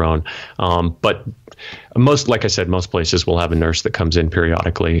do your own. But most places will have a nurse that comes in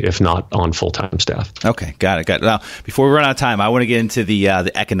periodically, if not on full-time staff. Okay, got it. Now, before we run out of time, I want to get into the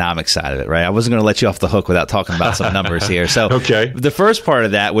economic side of it, right? I wasn't going to let you off the hook without talking about some numbers here. So, okay. The first part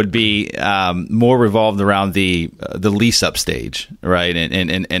of that would be more revolved around the lease-up stage, right?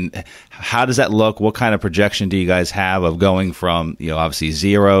 And how does that look? What kind of projection do you guys have of going from, obviously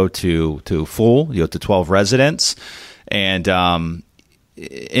 0 to full, to 12 residents? And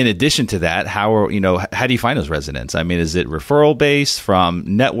in addition to that, how do you find those residents? I mean, is it referral based from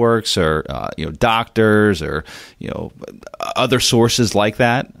networks or doctors or other sources like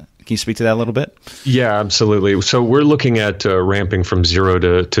that? Can you speak to that a little bit? Yeah, absolutely. So we're looking at ramping from 0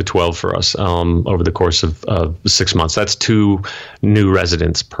 to 12 for us over the course of 6 months. That's 2 new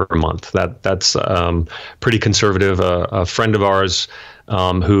residents per month. That's pretty conservative. A friend of ours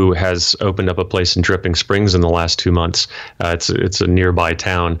who has opened up a place in Dripping Springs in the last 2 months. It's a nearby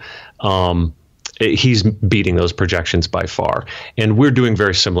town. He's beating those projections by far. And we're doing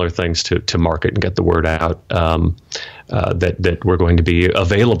very similar things to market and get the word out that we're going to be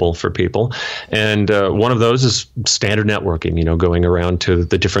available for people. And one of those is standard networking, going around to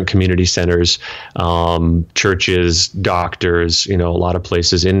the different community centers, churches, doctors, a lot of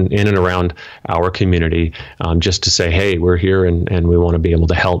places in and around our community, just to say, hey, we're here and we want to be able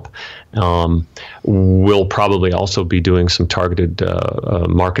to help. We'll probably also be doing some targeted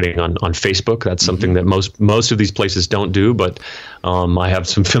marketing on Facebook. That's something that most of these places don't do, but I have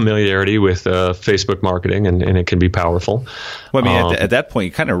some familiarity with Facebook marketing, and it can be powerful. Well, I mean, at that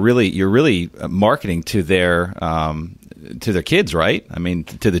point, you're really marketing to their kids, right? I mean,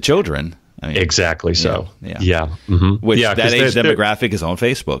 to the children. I mean, exactly so. Yeah. Which that age demographic is on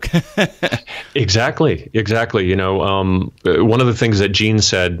Facebook. Exactly. One of the things that Gene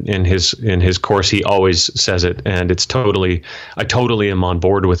said in his course, he always says it, and I totally am on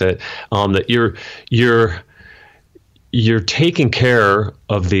board with it. That you're taking care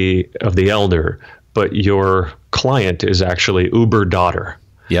of the elder, but your client is actually Uber daughter.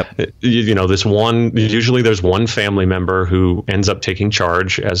 Yep. Usually there's one family member who ends up taking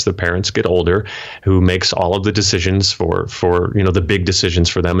charge as the parents get older, who makes all of the decisions for the big decisions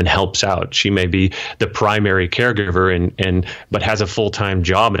for them and helps out. She may be the primary caregiver but has a full-time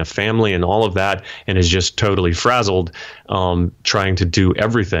job and a family and all of that, and is just totally frazzled trying to do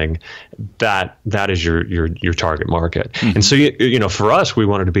everything. That is your target market. Mm-hmm. And so for us, we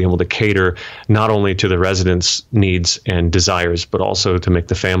wanted to be able to cater not only to the residents' needs and desires, but also to make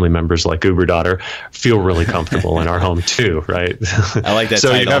the family members like Uber daughter feel really comfortable in our home too, right? I like that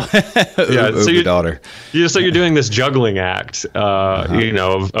title. Uber daughter. So you're doing this juggling act,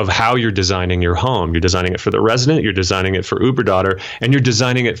 of how you're designing your home. You're designing it for the resident, you're designing it for Uber daughter, and you're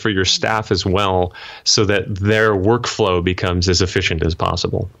designing it for your staff as well, so that their workflow becomes as efficient as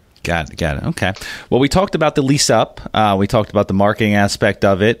possible. Got it. Okay. Well, we talked about the lease up. We talked about the marketing aspect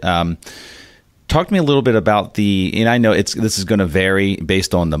of it. Talk to me a little bit about and I know this is going to vary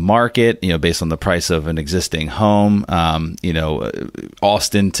based on the market, based on the price of an existing home,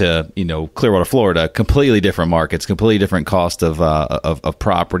 Austin to, Clearwater, Florida, completely different markets, completely different cost of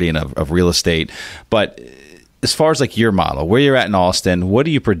property and of real estate. But as far as like your model, where you're at in Austin, what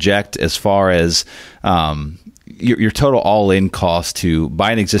do you project as far as, your total all-in cost to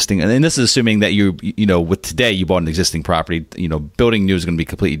buy an existing, and this is assuming that with today you bought an existing property. Building new is going to be a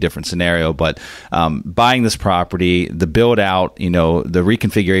completely different scenario, but buying this property, the build out, the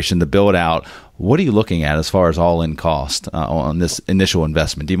reconfiguration, the build out. What are you looking at as far as all-in cost on this initial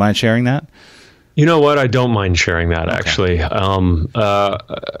investment? Do you mind sharing that? You know what? I don't mind sharing that, actually.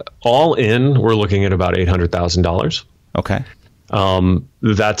 All in, we're looking at about $800,000. Okay.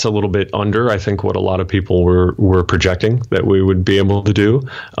 That's a little bit under, I think, what a lot of people were projecting that we would be able to do.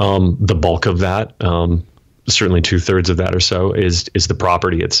 The bulk of that, certainly 2/3 of that or so, is the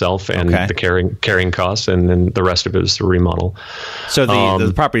property itself and the carrying costs, and then the rest of it is the remodel. So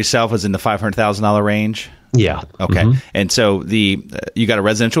the property itself is in the $500,000 range? Yeah. Okay. Mm-hmm. And so you got a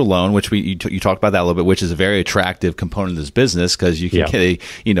residential loan, which you talked about that a little bit, which is a very attractive component of this business because you can get a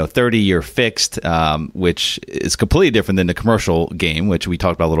 30-year fixed, which is completely different than the commercial game, which we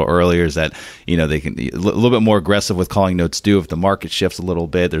talked about a little earlier. Is that they can a little bit more aggressive with calling notes due if the market shifts a little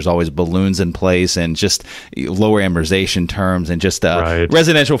bit. There's always balloons in place and just lower amortization terms, and just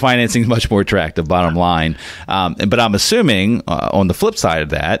residential financing is much more attractive. Bottom line, but I'm assuming on the flip side of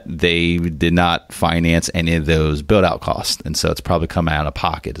that, they did not finance any of those build out costs, and so it's probably come out of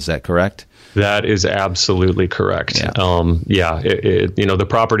pocket. Is that correct? That is absolutely correct. Yeah. The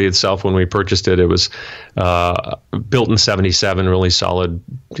property itself, when we purchased it, it was built in '77, really solid,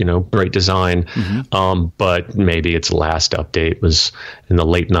 great design. Mm-hmm. But maybe its last update was in the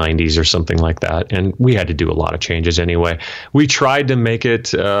late '90s or something like that, and we had to do a lot of changes anyway. We tried to make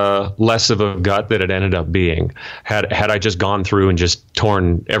it less of a gut than it ended up being. Had I just gone through and just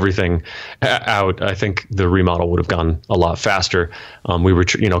torn everything out, I think the remodel would have gone a lot faster. We were,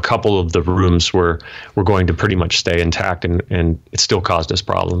 a couple of the rooms were going to pretty much stay intact, and it still caused us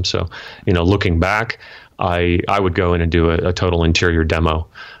problems. So, looking back, I would go in and do a total interior demo,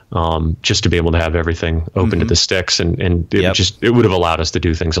 just to be able to have everything open to the sticks, and it would have allowed us to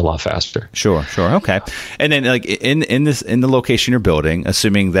do things a lot faster. Sure. Okay. And then in the location you're building,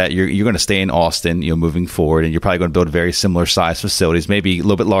 assuming that you're going to stay in Austin, moving forward, and you're probably going to build very similar size facilities, maybe a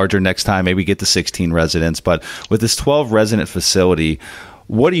little bit larger next time, maybe get to 16 residents, but with this 12 resident facility,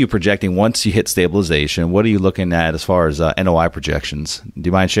 what are you projecting once you hit stabilization? What are you looking at as far as NOI projections? Do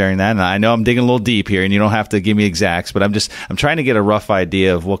you mind sharing that? And I know I'm digging a little deep here, and you don't have to give me exacts, but I'm trying to get a rough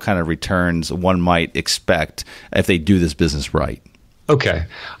idea of what kind of returns one might expect if they do this business right. Okay.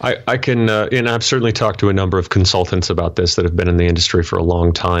 I can, and I've certainly talked to a number of consultants about this that have been in the industry for a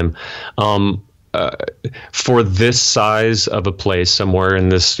long time. For this size of a place, somewhere in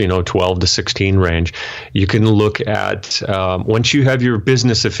this 12 to 16 range, you can look at once you have your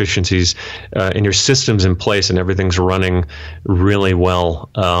business efficiencies and your systems in place and everything's running really well,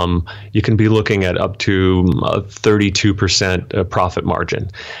 you can be looking at up to 32% profit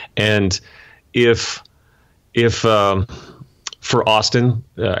margin. And if for Austin,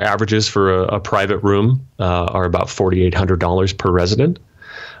 averages for a private room are about $4,800 per resident.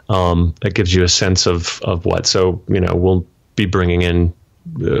 That gives you a sense of what. So, we'll be bringing in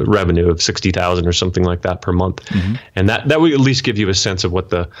revenue of $60,000 or something like that per month. Mm-hmm. And that will at least give you a sense of what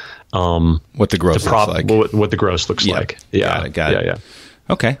the gross looks like. What the gross looks like. Yeah. Got it. Yeah.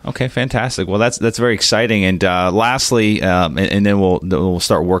 Okay, fantastic. Well, that's very exciting. And lastly, and then we'll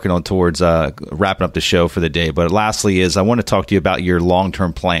start working on towards wrapping up the show for the day. But lastly, is I want to talk to you about your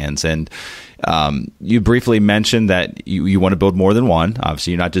long-term plans. And you briefly mentioned that you want to build more than one.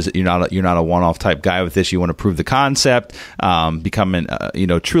 Obviously, you're not a one-off type guy with this. You want to prove the concept, become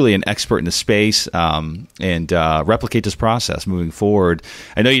truly an expert in the space, and replicate this process moving forward.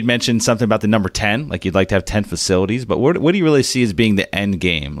 I know you'd mentioned something about the number 10, like you'd like to have 10 facilities, but what do you really see as being the end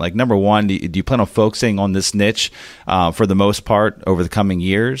game? Like, number one, do you plan on focusing on this niche for the most part over the coming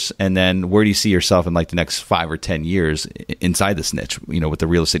years? And then where do you see yourself in like the next 5 or 10 years inside this niche, with the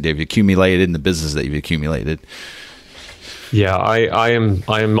real estate that you've accumulated and the business that you've accumulated? Yeah, I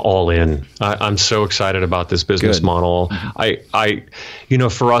am all in. I'm so excited about this business model. Mm-hmm.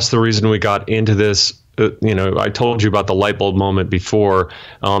 For us, the reason we got into this, I told you about the light bulb moment before,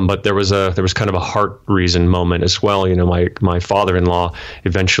 but there was kind of a heart reason moment as well. My father-in-law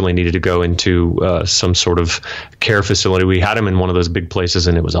eventually needed to go into some sort of care facility. We had him in one of those big places,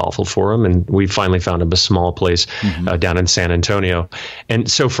 and it was awful for him. And we finally found him a small place down in San Antonio.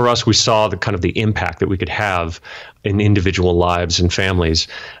 And so for us, we saw the impact that we could have in individual lives and families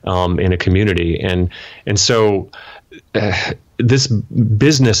in a community, and so. This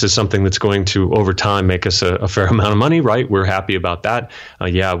business is something that's going to, over time, make us a fair amount of money, right? We're happy about that.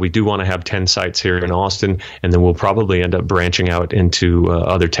 We do want to have 10 sites here in Austin, and then we'll probably end up branching out into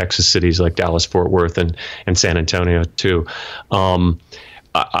other Texas cities like Dallas, Fort Worth, and San Antonio too.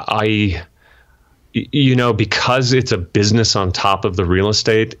 because it's a business on top of the real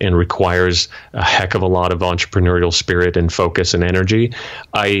estate and requires a heck of a lot of entrepreneurial spirit and focus and energy,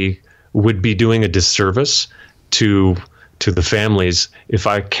 I would be doing a disservice to the families if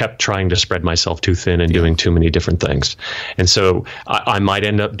I kept trying to spread myself too thin and doing too many different things. And so I might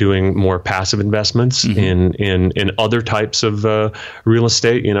end up doing more passive investments in other types of real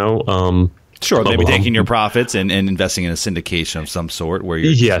estate, Sure, maybe taking your profits and investing in a syndication of some sort where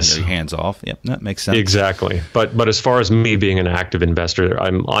you're your hands off. Yep, that makes sense. Exactly. But as far as me being an active investor,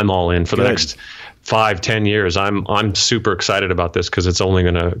 I'm all in for the next 5-10 years. I'm super excited about this because it's only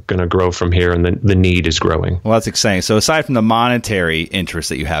gonna grow from here, and the need is growing. Well, that's exciting. So aside from the monetary interest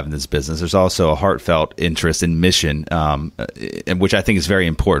that you have in this business, there's also a heartfelt interest in mission, which I think is very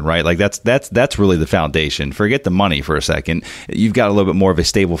important, right? Like that's really the foundation. Forget the money for a second. You've got a little bit more of a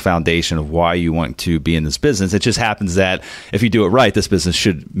stable foundation of why you want to be in this business. It just happens that if you do it right, this business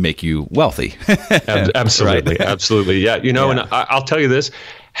should make you wealthy. Absolutely, right? Absolutely, yeah. And I'll tell you this.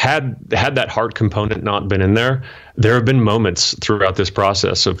 Had that heart component not been in there have been moments throughout this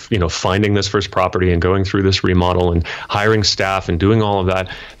process of, finding this first property and going through this remodel and hiring staff and doing all of that.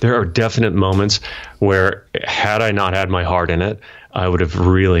 There are definite moments where had I not had my heart in it, I would have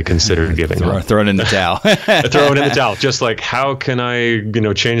really considered giving up. Throw it in the towel. Throw it in the towel. Just like, how can I,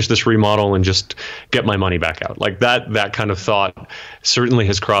 change this remodel and just get my money back out? Like that kind of thought certainly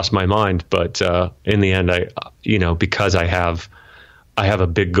has crossed my mind. But in the end, because I have a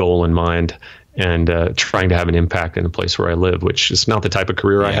big goal in mind and trying to have an impact in the place where I live, which is not the type of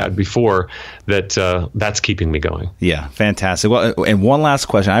career I had before, that's keeping me going. Yeah, fantastic. Well, and one last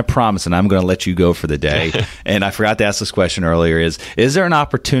question, I promise, and I'm going to let you go for the day. And I forgot to ask this question earlier, is there an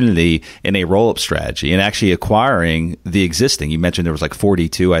opportunity in a roll-up strategy and actually acquiring the existing? You mentioned there was like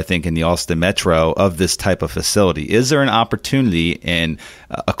 42, I think, in the Austin Metro of this type of facility. Is there an opportunity in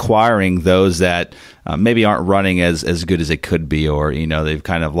acquiring those that maybe aren't running as good as they could be, or they've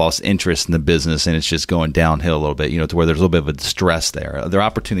kind of lost interest in the business and it's just going downhill a little bit, to where there's a little bit of a distress there? Are there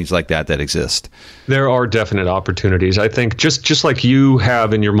opportunities like that exist? There are definite opportunities. I think just like you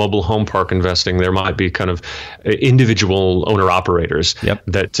have in your mobile home park investing, there might be kind of individual owner operators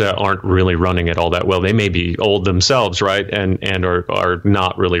that aren't really running it all that well. They may be old themselves, right, and are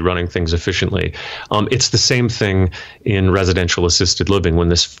not really running things efficiently. It's the same thing in residential assisted living. When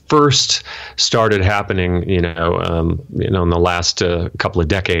this first started happening, in the last couple of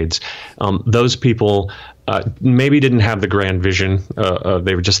decades, those people maybe didn't have the grand vision.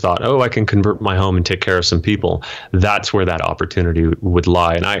 They just thought, I can convert my home and take care of some people. That's where that opportunity would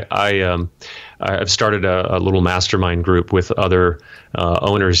lie. And I've started a little mastermind group with other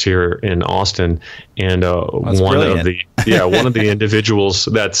owners here in Austin, and one of the individuals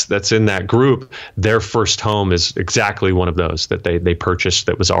that's in that group, their first home is exactly one of those that they purchased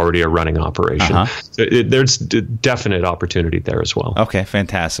that was already a running operation. So there's definite opportunity there as well. Okay,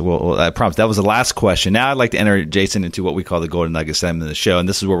 fantastic. Well, I promise that was the last question. Now I'd like to enter Jason into what we call the golden nugget segment of the show, and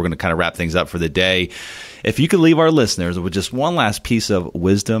this is where we're going to kind of wrap things up for the day. If you could leave our listeners with just one last piece of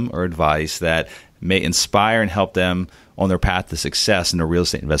wisdom or advice that may inspire and help them on their path to success in their real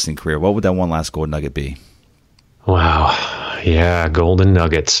estate investing career, what would that one last golden nugget be? Wow. Yeah, golden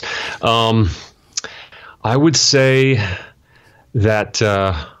nuggets. I would say that,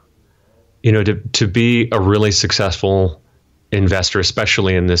 to be a really successful investor,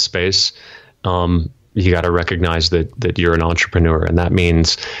 especially in this space, you got to recognize that you're an entrepreneur, and that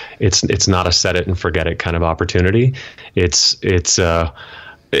means it's not a set it and forget it kind of opportunity. It's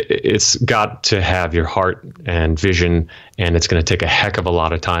got to have your heart and vision, and it's going to take a heck of a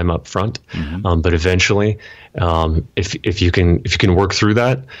lot of time up front. But eventually, if you can work through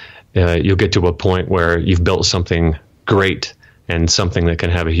that, you'll get to a point where you've built something great and something that can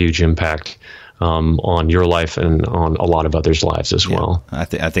have a huge impact on your life and on a lot of others' lives as well. I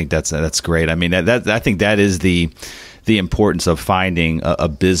think that's great. I mean, I think that is the importance of finding a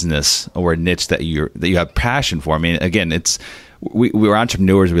business or a niche that you have passion for. I mean, again, we're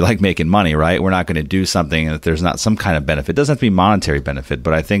entrepreneurs. We like making money, right? We're not going to do something that there's not some kind of benefit. It doesn't have to be monetary benefit,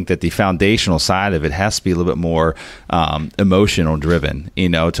 but I think that the foundational side of it has to be a little bit more emotional driven,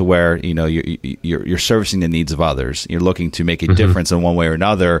 to where, you're servicing the needs of others. You're looking to make a difference in one way or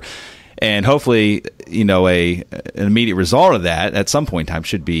another. And hopefully, an immediate result of that at some point in time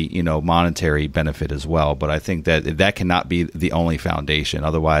should be, monetary benefit as well. But I think that cannot be the only foundation.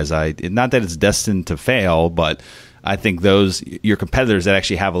 Otherwise, not that it's destined to fail, but I think your competitors that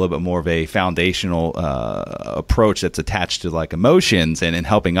actually have a little bit more of a foundational approach that's attached to like emotions and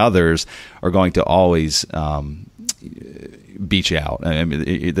helping others are going to always beat you out. I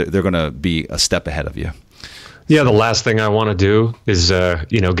mean, they're going to be a step ahead of you. Yeah, the last thing I want to do is,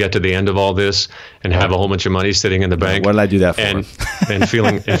 get to the end of all this and have a whole bunch of money sitting in the bank. What did I do that for? And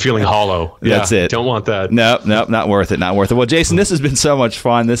feeling hollow. Yeah, that's it. Don't want that. No, not worth it. Not worth it. Well, Jason, this has been so much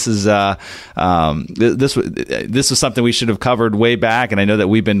fun. This is this was something we should have covered way back, and I know that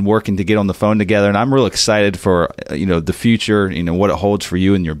we've been working to get on the phone together. And I'm real excited for the future. What it holds for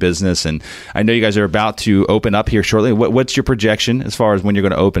you and your business. And I know you guys are about to open up here shortly. What's your projection as far as when you're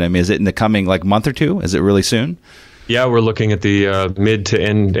going to open? I mean, is it in the coming month or two? Is it really soon? Yeah, we're looking at the mid to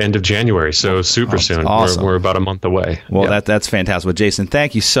end of January, so super soon. Awesome. We're about a month away. Well, that's fantastic. Well, Jason,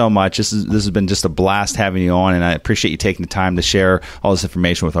 thank you so much. This has been just a blast having you on, and I appreciate you taking the time to share all this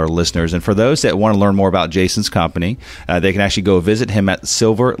information with our listeners. And for those that want to learn more about Jason's company, they can actually go visit him at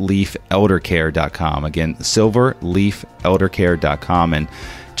silverleafeldercare.com. Again, silverleafeldercare.com. And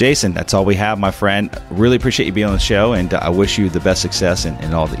Jason, that's all we have, my friend. Really appreciate you being on the show, and I wish you the best success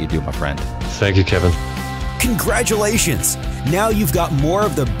in all that you do, my friend. Thank you, Kevin. Congratulations! Now you've got more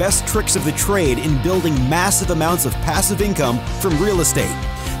of the best tricks of the trade in building massive amounts of passive income from real estate.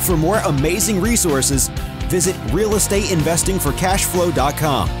 For more amazing resources, visit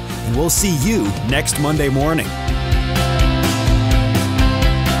realestateinvestingforcashflow.com. And we'll see you next Monday morning.